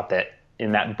talks about that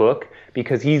in that book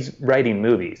because he's writing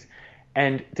movies.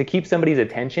 And to keep somebody's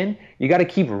attention, you got to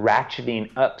keep ratcheting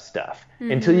up stuff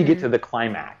until you get Mm-hmm. to the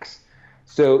climax.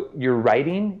 So you're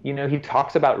writing, he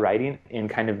talks about writing in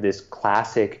kind of this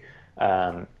classic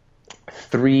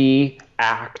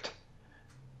 3-act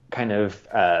kind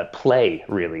of play,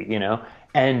 really,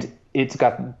 and it's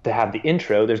got to have the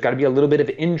intro. There's got to be a little bit of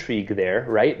intrigue there,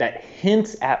 right? That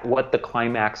hints at what the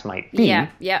climax might Yeah.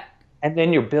 be. Yeah. And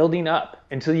then you're building up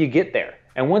until you get there.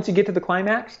 And once you get to the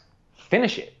climax,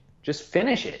 finish it. Just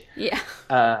finish it. Yeah.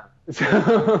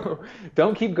 So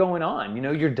don't keep going on.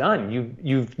 You're done.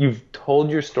 You've told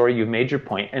your story. You've made your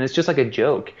point, and it's just like a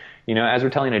joke. As we're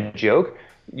telling a joke,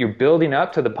 you're building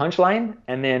up to the punchline,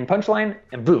 and then punchline,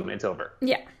 and boom, it's over.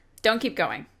 Yeah. Don't keep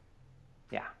going.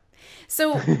 Yeah.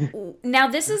 So now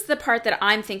this is the part that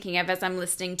I'm thinking of as I'm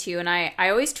listening to you, and I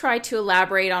always try to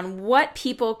elaborate on what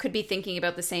people could be thinking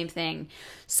about the same thing.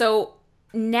 So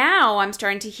now I'm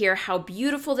starting to hear how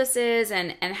beautiful this is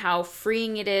and how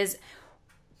freeing it is.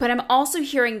 But I'm also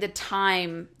hearing the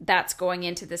time that's going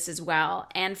into this as well.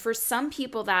 And for some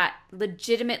people that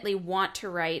legitimately want to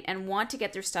write and want to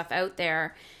get their stuff out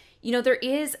there, there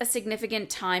is a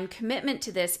significant time commitment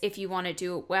to this if you want to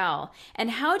do it well. And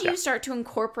how do Yeah. you start to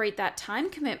incorporate that time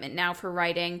commitment now for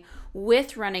writing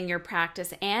with running your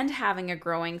practice and having a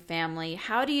growing family?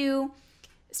 How do you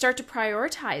start to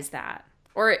prioritize that?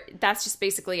 Or that's just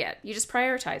basically it. You just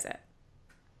prioritize it.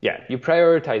 Yeah, you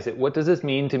prioritize it. What does this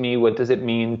mean to me? What does it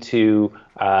mean to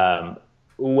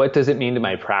what does it mean to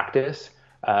my practice?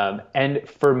 And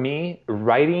for me,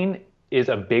 writing is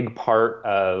a big part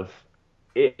of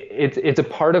it's a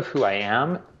part of who I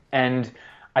am, and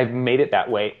I've made it that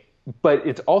way. But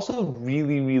it's also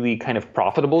really, really kind of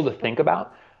profitable to think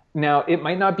about. Now, it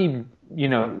might not be,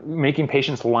 making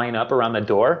patients line up around the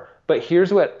door, but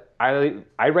here's what I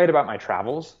write about my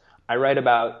travels. I write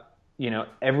about,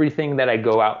 everything that I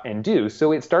go out and do.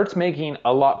 So it starts making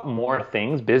a lot more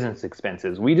things business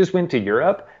expenses. We just went to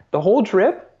Europe. The whole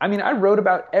trip, I mean, I wrote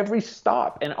about every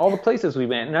stop and all the places we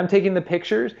went, and I'm taking the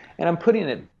pictures and I'm putting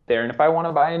it there. And if I want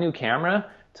to buy a new camera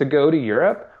to go to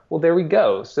Europe, well, there we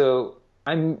go. So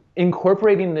I'm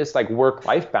incorporating this like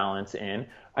work-life balance in.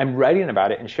 I'm writing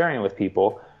about it and sharing it with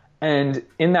people. And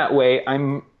in that way,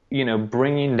 I'm,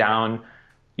 bringing down,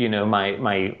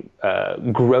 my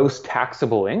gross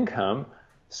taxable income.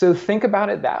 So think about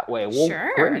it that way. Well,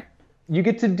 Sure. great. You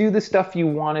get to do the stuff you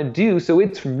want to do. So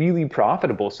it's really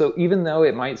profitable. So even though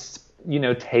it might,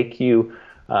 take you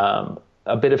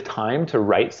a bit of time to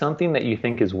write something that you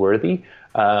think is worthy,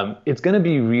 it's going to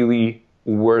be really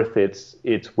worth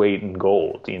its weight in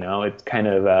gold. It's kind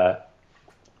of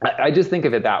I just think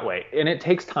of it that way, and it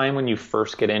takes time when you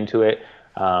first get into it,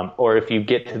 or if you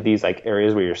get to these like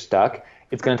areas where you're stuck,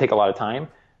 it's going to take a lot of time.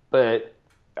 But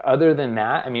other than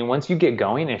that, I mean, once you get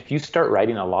going, if you start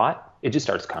writing a lot, it just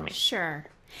starts coming. Sure.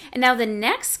 And now the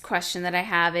next question that I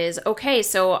have is, okay,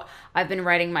 so I've been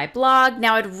writing my blog.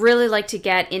 Now I'd really like to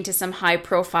get into some high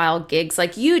profile gigs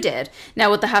like you did.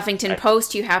 Now with the Huffington Right.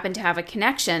 Post, you happen to have a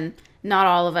connection. Not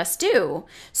all of us do.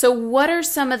 So what are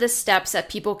some of the steps that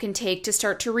people can take to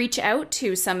start to reach out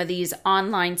to some of these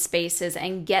online spaces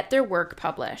and get their work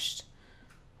published?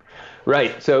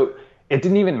 Right. So it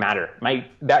didn't even matter.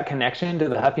 That connection to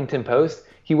the Huffington Post,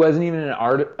 he wasn't even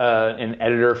an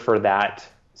editor for that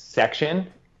section,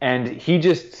 and he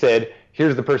just said,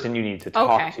 "Here's the person you need to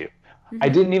talk Okay. to." I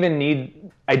didn't even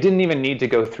need to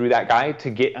go through that guy to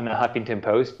get on the Huffington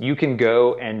Post. You can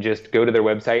go and just go to their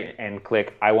website and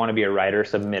click, "I want to be a writer,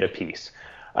 submit a piece."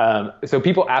 So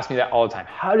people ask me that all the time.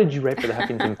 How did you write for the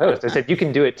Huffington Post? I said, you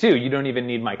can do it too. You don't even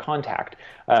need my contact.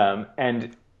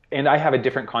 And I have a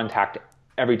different contact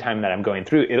every time that I'm going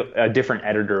through. A different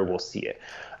editor will see it.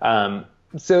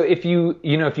 So if you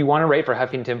want to write for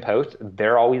Huffington Post,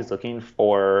 they're always looking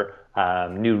for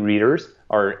new readers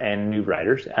and new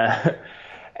writers.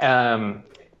 And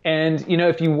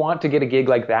if you want to get a gig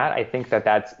like that, I think that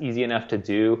that's easy enough to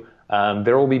do.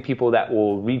 There will be people that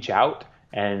will reach out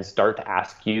and start to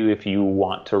ask you if you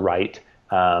want to write,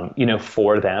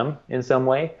 for them in some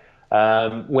way.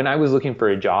 When I was looking for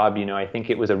a job, I think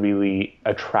it was a really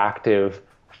attractive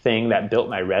thing that built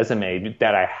my resume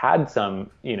that I had some,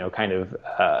 kind of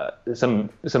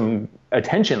some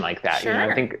attention like that. I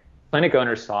Sure. think clinic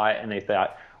owners saw it and they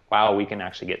thought, wow, we can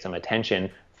actually get some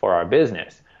attention for our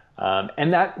business.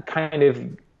 And that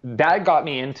got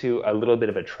me into a little bit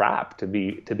of a trap, to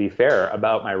be fair,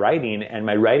 about my writing. And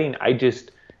my writing,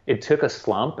 it took a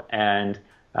slump, and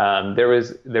there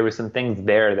was some things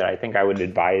there that I think I would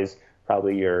advise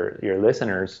probably your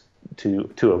listeners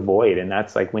to avoid. And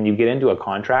that's like, when you get into a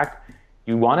contract,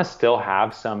 you want to still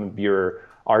have some of your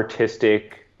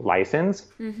artistic license.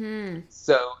 Mm-hmm.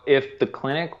 So if the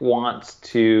clinic wants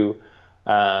to,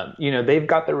 they've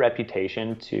got their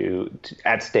reputation to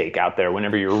at stake out there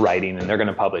whenever you're writing, and they're going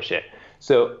to publish it.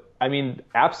 So, I mean,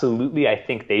 absolutely, I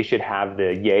think they should have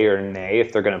the yay or nay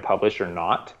if they're going to publish or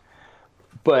not.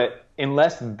 But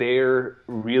unless they're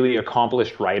really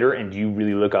accomplished writer and you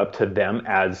really look up to them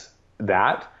as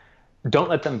that, don't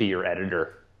let them be your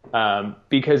editor.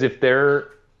 Because if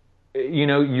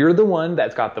you're the one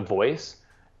that's got the voice,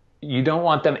 you don't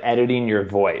want them editing your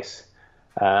voice.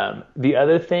 The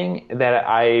other thing that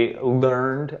I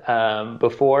learned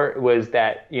before was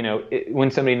that, when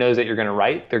somebody knows that you're going to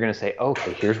write, they're going to say,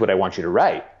 okay, here's what I want you to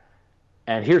write.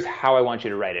 And here's how I want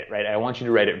you to write it, right? I want you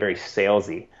to write it very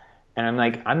salesy. And I'm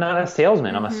like, I'm not a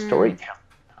salesman. I'm a Mm-hmm. storyteller.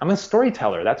 I'm a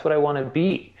storyteller. That's what I want to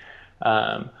be.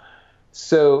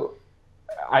 So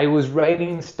I was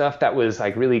writing stuff that was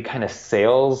like really kind of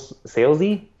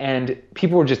salesy, and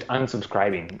people were just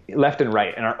unsubscribing left and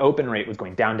right. And our open rate was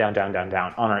going down, down, down, down,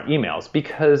 down on our emails,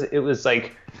 because it was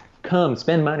like, come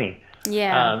spend money.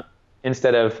 Yeah.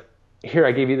 Instead of, here,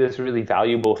 I gave you this really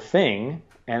valuable thing,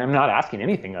 and I'm not asking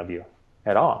anything of you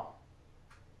at all.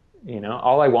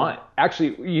 All I want,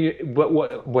 actually,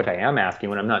 what I am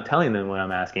asking, when I'm not telling them what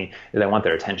I'm asking, is I want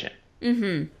their attention.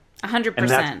 Mm-hmm. And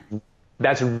that's 100%.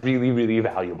 that's really, really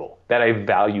valuable, that I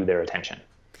value their attention.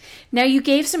 Now, you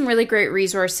gave some really great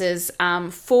resources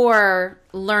for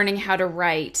learning how to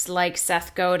write, like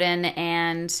Seth Godin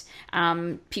and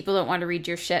People Don't Want to Read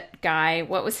Your Shit guy.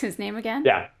 What was his name again?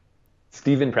 Yeah.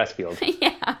 Stephen Pressfield.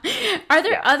 Yeah. Are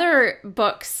there Yeah. other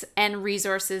books and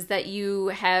resources that you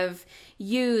have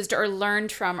used or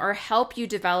learned from or help you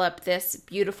develop this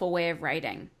beautiful way of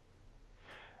writing?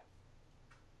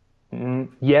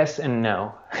 Yes and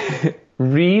no.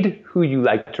 Read who you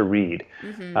like to read.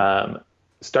 Mm-hmm. Um,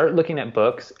 Start looking at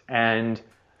books and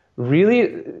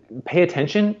really pay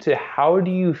attention to how do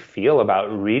you feel about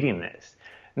reading this.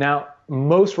 Now,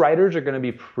 most writers are going to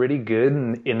be pretty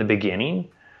good in the beginning.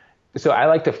 So I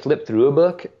like to flip through a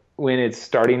book when it's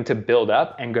starting to build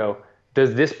up and go,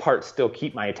 does this part still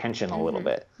keep my attention a little Mm-hmm.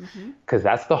 bit? Mm-hmm. Because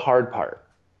that's the hard part.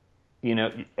 You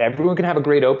know, everyone can have a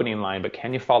great opening line, but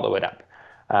can you follow it up?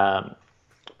 Um,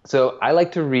 so I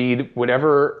like to read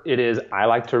whatever it is I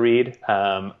like to read.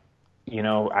 I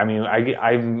mean,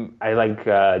 I like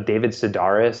David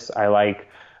Sedaris. I like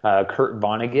Kurt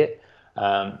Vonnegut.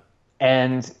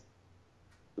 And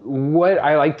what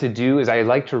I like to do is I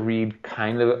like to read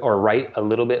kind of or write a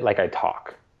little bit like I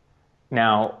talk.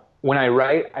 Now, when I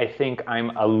write, I think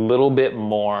I'm a little bit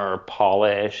more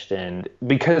polished and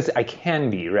because I can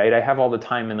be, right? I have all the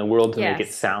time in the world to make it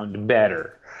Yes. sound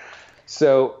better.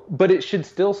 So, but it should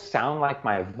still sound like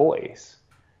my voice.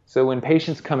 So when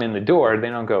patients come in the door, they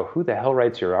don't go, who the hell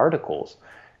writes your articles?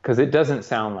 Because it doesn't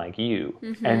sound like you.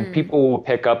 And Mm-hmm. people will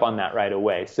pick up on that right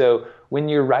away. So when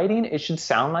you're writing, it should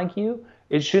sound like you.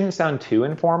 It shouldn't sound too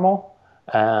informal.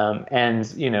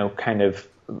 And, kind of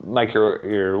like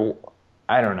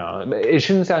I don't know. It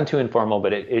shouldn't sound too informal,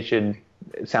 but it should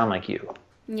sound like you.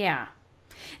 Yeah.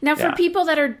 Now, for Yeah. people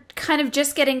that are kind of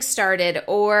just getting started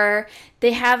or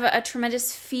they have a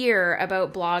tremendous fear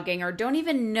about blogging or don't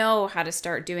even know how to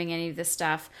start doing any of this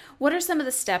stuff, what are some of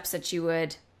the steps that you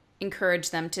would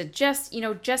encourage them to just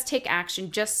take action,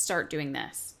 just start doing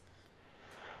this?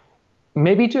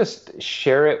 Maybe just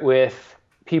share it with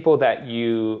people that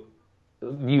you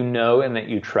know and that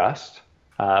you trust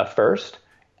first,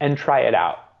 and try it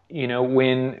out.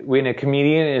 When a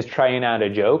comedian is trying out a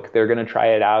joke, they're going to try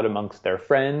it out amongst their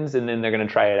friends, and then they're going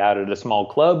to try it out at a small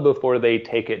club before they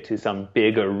take it to some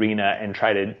big arena and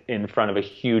try it in front of a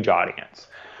huge audience.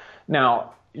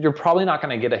 Now, you're probably not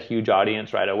going to get a huge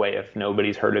audience right away if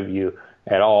nobody's heard of you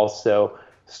at all. So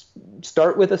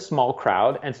start with a small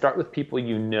crowd and start with people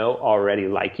you know already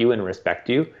like you and respect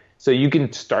you. So you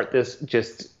can start this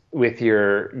just with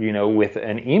with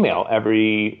an email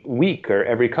every week or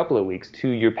every couple of weeks to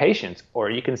your patients, or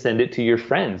you can send it to your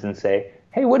friends and say,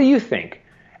 hey, what do you think?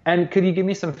 And could you give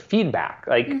me some feedback,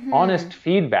 like Mm-hmm. honest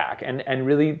feedback, and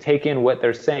really take in what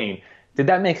they're saying? Did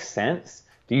that make sense?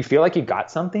 Do you feel like you got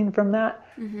something from that?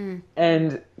 Mm-hmm.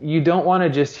 And you don't want to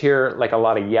just hear like a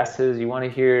lot of yeses. You want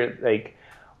to hear like,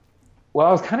 well,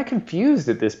 I was kind of confused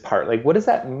at this part. Like, what does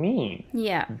that mean?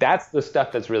 Yeah. That's the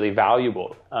stuff that's really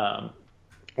valuable.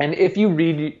 And if you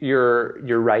read your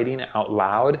writing out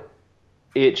loud,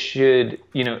 it should,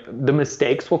 the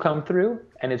mistakes will come through,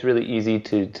 and it's really easy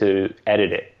to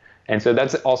edit it. And so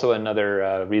that's also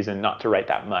another reason not to write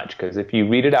that much, because if you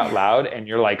read it out loud and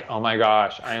you're like, oh my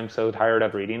gosh, I am so tired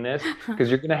of reading this, because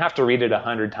you're going to have to read it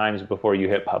 100 times before you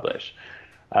hit publish.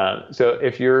 So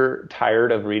if you're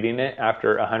tired of reading it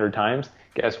after 100 times,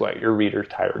 guess what? Your reader's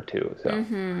tired too. So.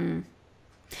 Mm-hmm.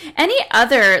 Any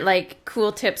other like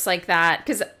cool tips like that?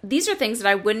 Because these are things that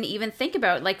I wouldn't even think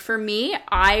about. Like for me,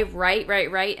 I write,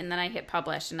 and then I hit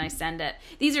publish and I send it.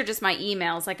 These are just my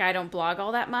emails. Like I don't blog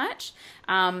all that much.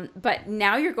 But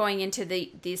now you're going into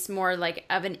this more like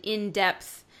of an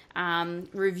in-depth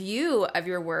review of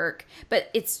your work. But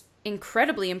it's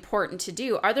incredibly important to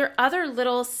do. Are there other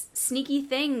little sneaky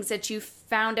things that you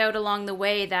found out along the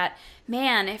way that,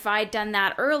 man, if I'd done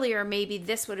that earlier, maybe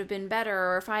this would have been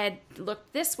better, or if I had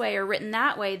looked this way or written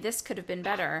that way, this could have been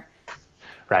better?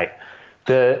 Right.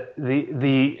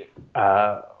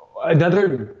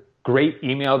 Another great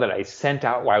email that I sent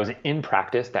out while I was in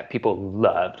practice that people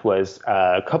loved was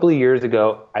a couple of years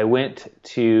ago. I went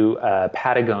to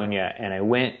Patagonia, and I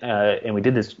went and we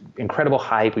did this incredible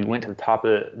hike. We went to the top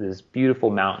of this beautiful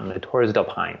mountain, the Torres del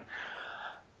Paine.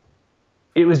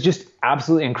 It was just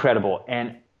absolutely incredible.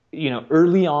 And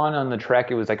early on the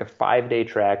trek, it was like a 5-day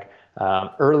trek.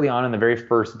 Early on the very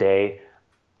first day,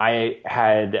 I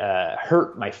had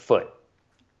hurt my foot,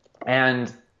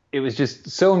 and it was just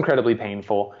so incredibly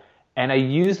painful. And I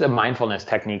used a mindfulness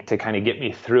technique to kind of get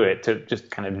me through it, to just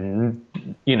kind of,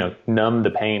 numb the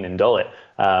pain and dull it,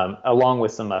 along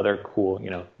with some other cool,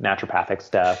 naturopathic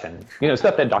stuff and,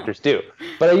 stuff that doctors do.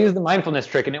 But I used the mindfulness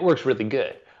trick, and it works really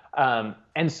good.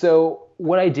 And so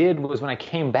what I did was when I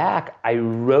came back, I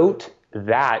wrote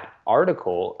that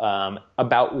article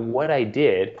about what I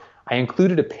did. I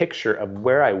included a picture of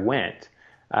where I went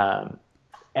um,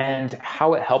 and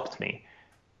how it helped me.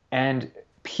 And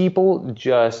people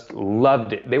just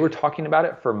loved it. They were talking about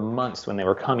it for months when they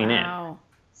were coming in. Wow.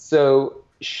 So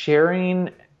sharing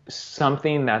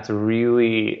something that's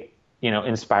really,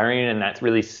 inspiring and that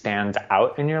really stands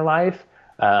out in your life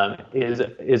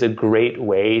is a great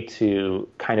way to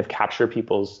kind of capture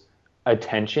people's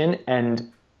attention.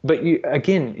 But you,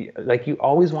 again, like you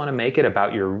always want to make it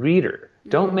about your reader.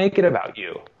 Don't make it about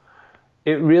you.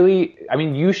 It really, I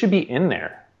mean, you should be in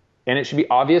there, and it should be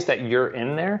obvious that you're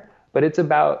in there, but it's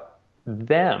about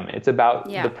them. It's about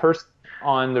the person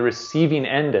on the receiving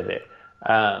end of it.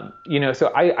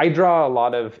 So I draw a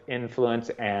lot of influence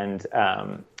and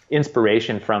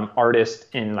inspiration from artists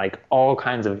in like all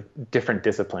kinds of different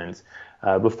disciplines.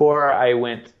 Before I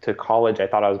went to college, I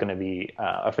thought I was going to be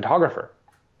a photographer.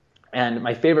 And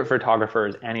my favorite photographer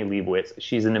is Annie Leibovitz.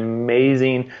 She's an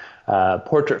amazing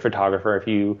portrait photographer. If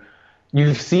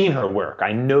you've seen her work,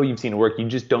 I know you've seen her work, you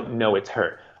just don't know it's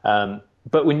her.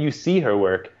 But when you see her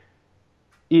work,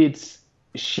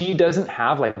 she doesn't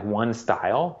have like one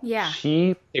style. Yeah.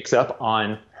 She picks up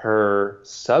on her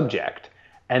subject,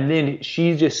 and then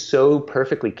she just so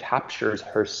perfectly captures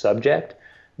her subject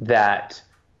that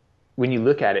when you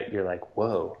look at it, you're like,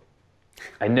 whoa.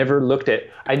 I never looked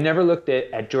at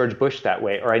George Bush that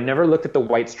way, or I never looked at the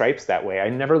White Stripes that way. I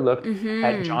never looked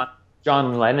at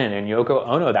John Lennon and Yoko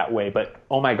Ono that way, but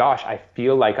oh my gosh, I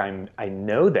feel like I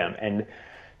know them. And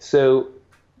so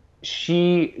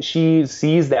she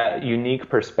sees that unique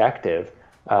perspective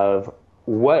of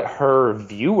what her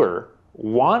viewer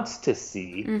wants to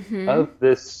see of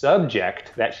the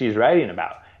subject that she's writing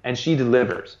about, and she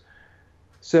delivers.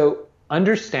 So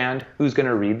understand who's going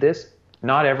to read this.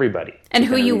 Not everybody. And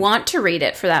who you want to read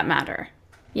it, for that matter.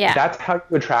 Yeah. That's how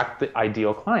you attract the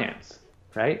ideal clients,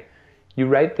 right? You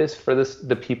write this for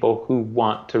the people who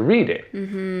want to read it.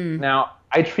 Now,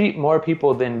 I treat more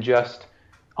people than just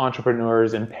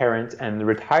entrepreneurs and parents and the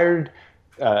retired,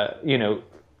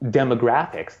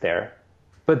 demographics there.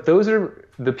 But those are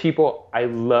the people I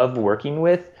love working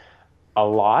with a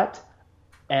lot.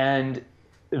 And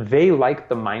they like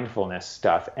the mindfulness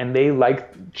stuff, and they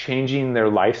like changing their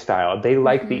lifestyle. They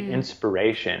like the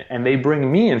inspiration, and they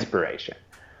bring me inspiration.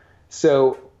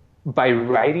 So by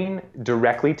writing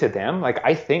directly to them, like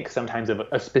I think sometimes of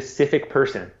a specific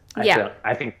person.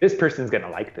 I think this person's going to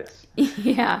like this.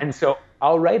 Yeah. And so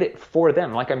I'll write it for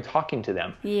them, like I'm talking to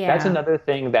them. Yeah. That's another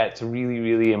thing that's really,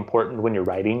 really important when you're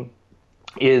writing,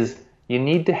 is you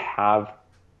need to have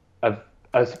a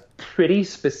pretty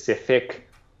specific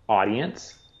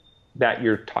audience that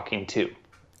you're talking to.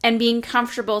 And being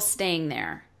comfortable staying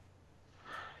there.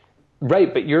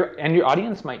 Right, but your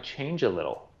audience might change a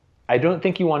little. I don't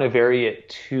think you want to vary it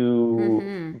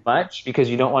too much, because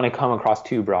you don't want to come across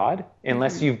too broad,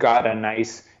 unless you've got a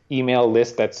nice email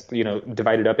list that's,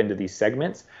 divided up into these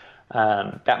segments.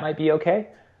 That might be okay.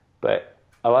 But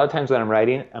a lot of times when I'm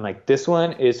writing, I'm like, this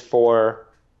one is for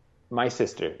my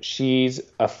sister. She's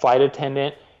a flight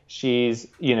attendant. She's,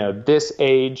 this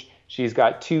age. She's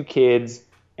got 2 kids,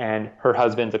 and her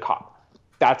husband's a cop.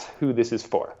 That's who this is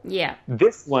for. Yeah.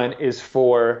 This one is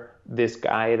for this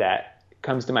guy that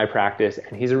comes to my practice,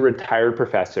 and he's a retired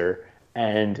professor,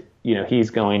 and, he's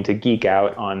going to geek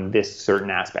out on this certain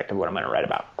aspect of what I'm going to write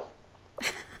about.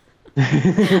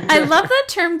 I love that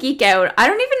term, geek out. I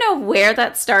don't even know where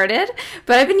that started,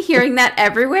 but I've been hearing that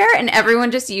everywhere, and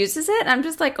everyone just uses it. And I'm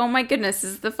just like, oh my goodness,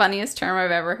 this is the funniest term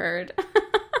I've ever heard.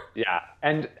 Yeah,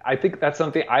 and I think that's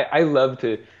something I love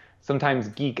to sometimes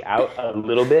geek out a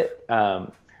little bit.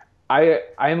 I'm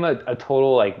a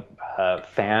total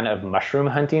fan of mushroom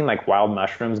hunting, like wild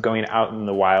mushrooms, going out in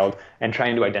the wild and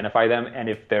trying to identify them, and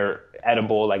if they're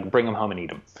edible, like bring them home and eat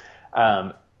them.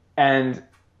 And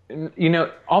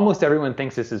almost everyone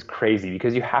thinks this is crazy,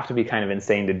 because you have to be kind of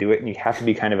insane to do it, and you have to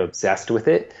be kind of obsessed with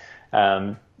it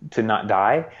to not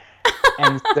die.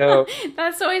 And so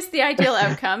that's always the ideal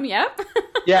outcome. Yep.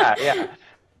 Yeah.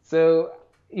 So,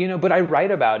 but I write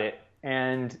about it,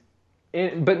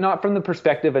 but not from the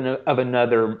perspective of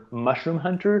another mushroom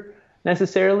hunter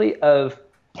necessarily, of,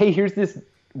 hey, here's this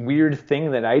weird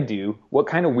thing that I do. What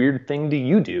kind of weird thing do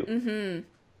you do?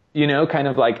 Kind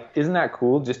of like, isn't that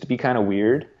cool just to be kind of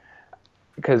weird?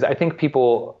 Because I think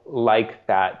people like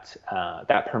that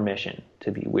permission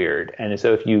to be weird. And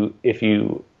so if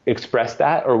you express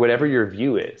that, or whatever your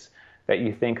view is that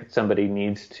you think somebody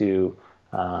needs to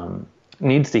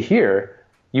hear,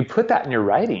 you put that in your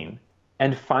writing,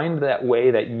 and find that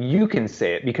way that you can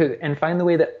say it, and find the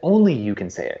way that only you can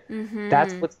say it.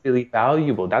 That's what's really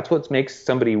valuable. That's what makes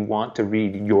somebody want to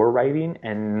read your writing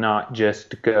and not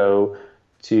just go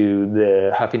to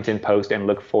the Huffington Post and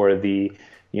look for the,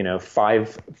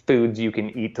 5 foods you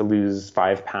can eat to lose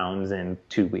 5 pounds in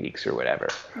 2 weeks or whatever.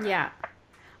 Yeah.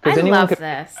 Because I love could,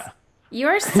 this. You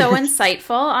are so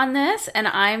insightful on this, and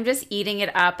I'm just eating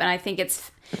it up, and I think it's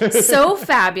so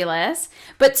fabulous,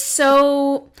 but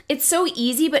it's so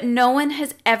easy, but no one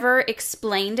has ever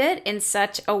explained it in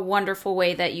such a wonderful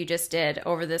way that you just did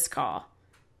over this call.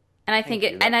 And I think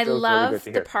and I love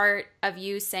the part of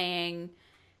you saying,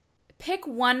 pick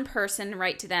one person,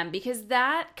 write to them, because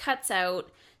that cuts out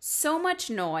so much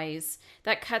noise,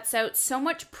 that cuts out so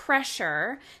much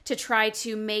pressure to try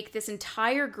to make this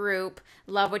entire group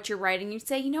love what you're writing. You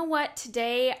say, you know what,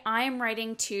 today I am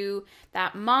writing to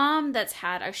that mom that's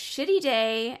had a shitty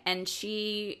day and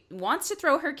she wants to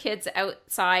throw her kids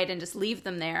outside and just leave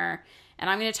them there. And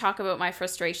I'm going to talk about my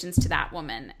frustrations to that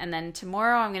woman. And then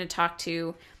tomorrow I'm going to talk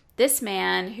to this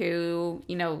man who,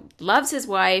 loves his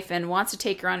wife and wants to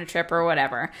take her on a trip or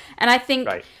whatever. And I think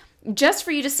just for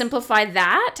you to simplify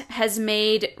that has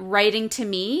made writing to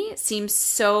me seem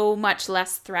so much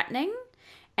less threatening.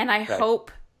 And I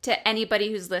hope to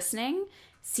anybody who's listening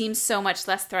seems so much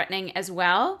less threatening as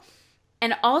well.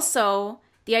 And also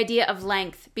the idea of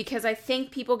length, because I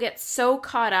think people get so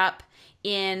caught up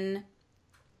in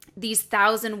these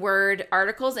 1,000-word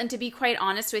articles. And to be quite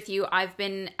honest with you, I've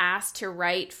been asked to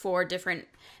write for different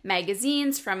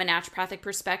magazines from a naturopathic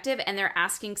perspective, and they're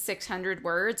asking 600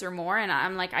 words or more, and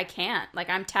I'm like, I can't. Like,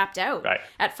 I'm tapped out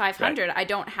at 500. I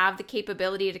don't have the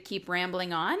capability to keep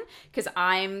rambling on, because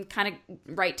I'm kind of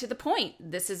right to the point.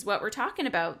 This is what we're talking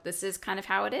about. This is kind of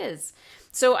how it is.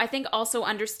 So I think also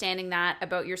understanding that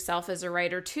about yourself as a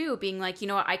writer too, being like,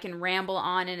 I can ramble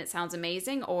on and it sounds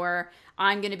amazing, or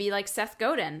I'm going to be like Seth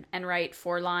Godin and write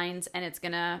 4 lines and it's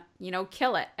going to,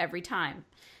 kill it every time.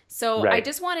 So I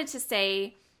just wanted to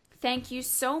say thank you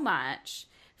so much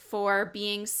for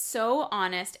being so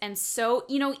honest and so,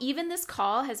 even this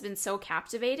call has been so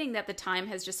captivating that the time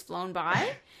has just flown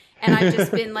by. And I've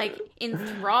just been like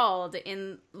enthralled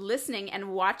in listening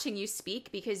and watching you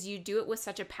speak, because you do it with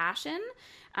such a passion.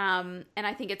 And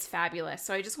I think it's fabulous.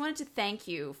 So I just wanted to thank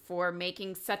you for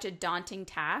making such a daunting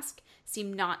task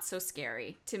seem not so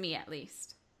scary, to me at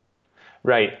least.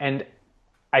 Right. And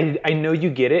I know you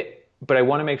get it, but I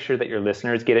want to make sure that your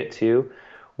listeners get it too.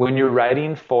 When you're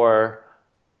writing for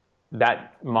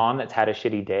that mom that's had a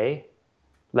shitty day,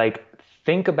 like,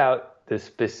 think about the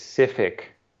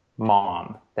specific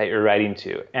mom that you're writing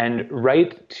to, and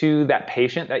write to that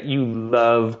patient that you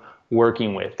love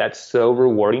working with, that's so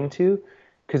rewarding to,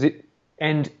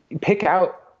 and pick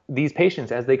out these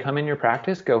patients as they come in your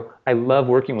practice. Go, I love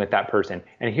working with that person,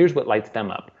 and here's what lights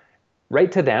them up.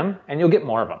 Write to them and you'll get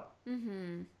more of them.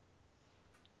 Mm-hmm.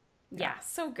 Yeah,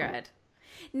 so good.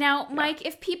 Now, Mike,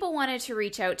 if people wanted to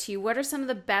reach out to you, what are some of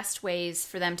the best ways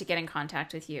for them to get in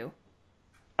contact with you?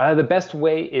 The best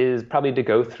way is probably to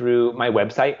go through my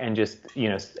website and just,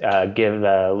 give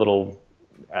a little,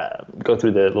 go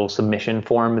through the little submission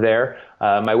form there.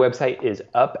 My website is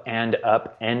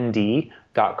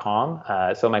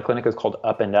upandupnd.com. So my clinic is called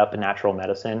Up and Up Natural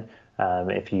Medicine.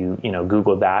 If you,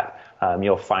 Google that,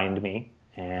 you'll find me.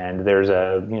 And there's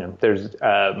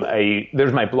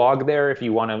there's my blog there if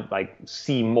you want to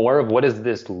see more of what does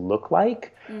this look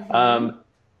like. Mm-hmm.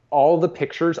 All the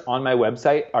pictures on my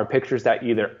website are pictures that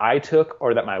either I took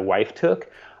or that my wife took,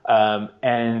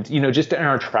 and just in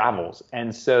our travels.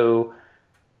 And so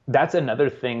that's another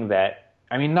thing that,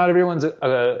 not everyone's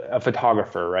a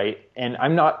photographer, right? And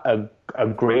I'm not a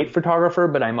great photographer,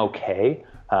 but I'm okay.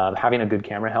 Having a good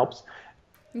camera helps.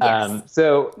 Yes.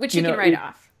 Which you can write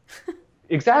off.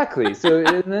 Exactly. So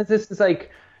this is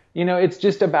it's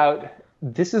just about,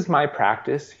 this is my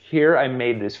practice. Here, I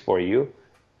made this for you.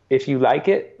 If you like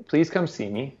it, please come see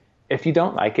me. If you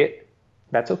don't like it,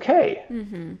 that's okay.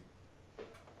 Mm-hmm.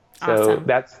 So awesome.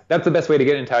 That's the best way to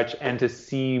get in touch and to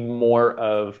see more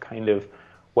of kind of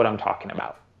what I'm talking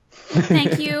about.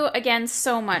 Thank you again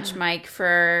so much, Mike,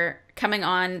 for coming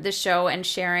on the show and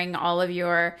sharing all of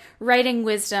your writing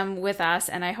wisdom with us.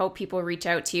 And I hope people reach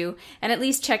out to you and at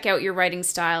least check out your writing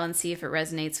style and see if it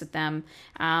resonates with them.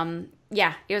 It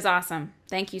was awesome.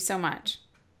 Thank you so much.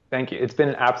 Thank you. It's been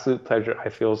an absolute pleasure. I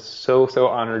feel so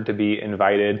honored to be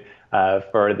invited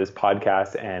for this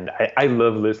podcast, and I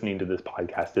love listening to this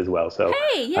podcast as well. So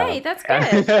hey, yay, that's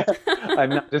good. I'm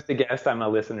not just a guest, I'm a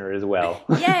listener as well.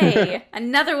 Yay,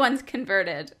 another one's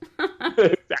converted.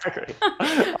 Exactly.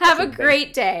 Have a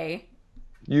great day.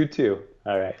 You too.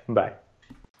 All right, bye.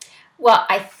 Well,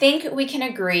 I think we can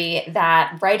agree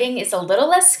that writing is a little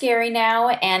less scary now,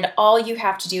 and all you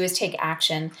have to do is take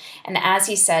action. And as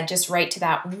he said, just write to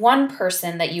that one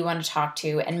person that you want to talk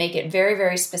to and make it very,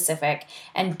 very specific.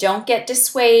 And don't get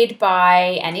dissuaded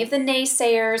by any of the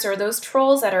naysayers or those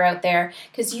trolls that are out there,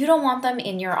 because you don't want them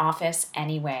in your office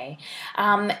anyway.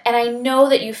 And I know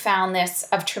that you found this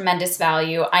of tremendous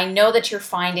value. I know that you're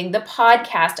finding the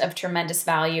podcast of tremendous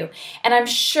value. And I'm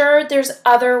sure there's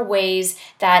other ways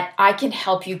that I can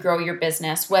help you grow your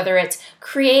business, whether it's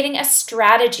creating a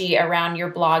strategy around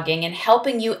your blogging and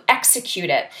helping you execute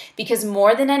it. Because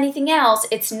more than anything else,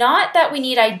 it's not that we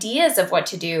need ideas of what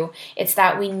to do, it's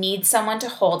that we need someone to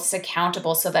hold us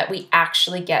accountable so that we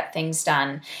actually get things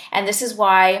done. And this is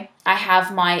why I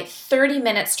have my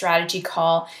 30-minute strategy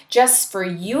call just for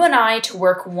you and I to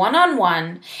work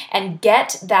one-on-one and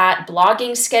get that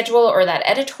blogging schedule or that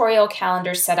editorial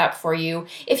calendar set up for you.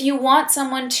 If you want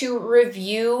someone to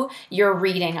review your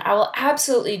reading, I will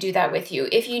absolutely do that with you.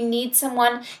 If you need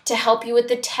someone to help you with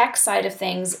the tech side of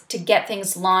things, to get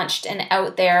things launched and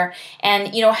out there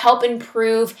and, help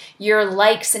improve your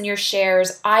likes and your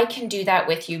shares, I can do that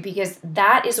with you, because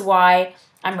that is why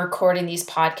I'm recording these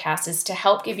podcasts, is to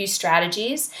help give you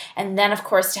strategies and then, of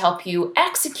course, to help you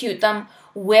execute them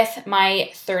with my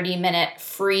 30-minute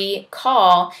free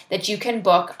call that you can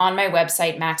book on my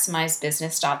website,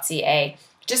 maximizebusiness.ca.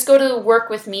 Just go to the Work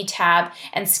With Me tab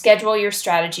and schedule your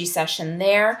strategy session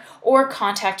there, or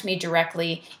contact me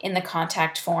directly in the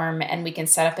contact form and we can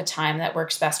set up a time that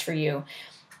works best for you.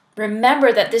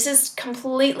 Remember that this is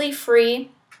completely free.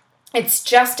 It's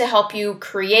just to help you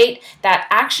create that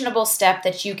actionable step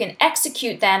that you can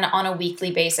execute then on a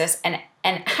weekly basis and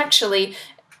actually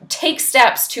take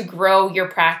steps to grow your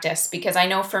practice. Because I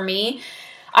know for me,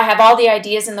 I have all the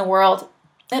ideas in the world,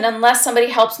 and unless somebody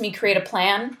helps me create a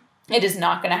plan, it is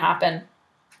not going to happen.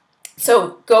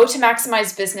 So go to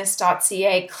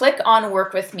maximizebusiness.ca, click on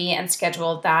Work With Me, and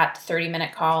schedule that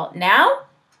 30-minute call now.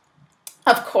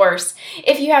 Of course,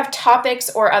 if you have topics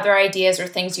or other ideas or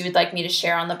things you would like me to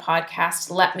share on the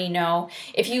podcast, let me know.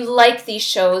 If you like these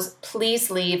shows, please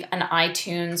leave an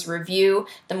iTunes review.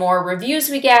 The more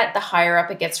reviews we get, the higher up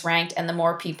it gets ranked, and the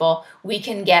more people we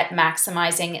can get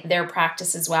maximizing their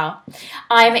practice as well.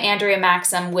 I'm Andrea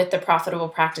Maxim with the Profitable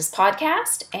Practice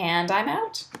Podcast, and I'm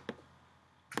out.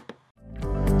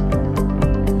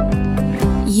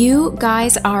 You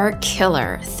guys are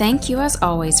killer. Thank you as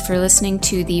always for listening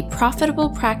to the Profitable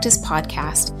Practice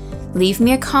Podcast. Leave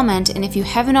me a comment, and if you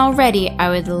haven't already, I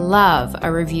would love a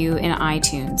review in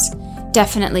iTunes.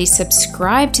 Definitely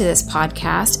subscribe to this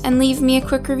podcast and leave me a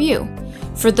quick review.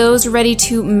 For those ready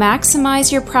to maximize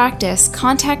your practice,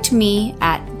 contact me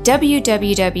at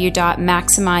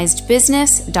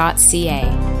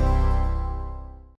www.maximizedbusiness.ca.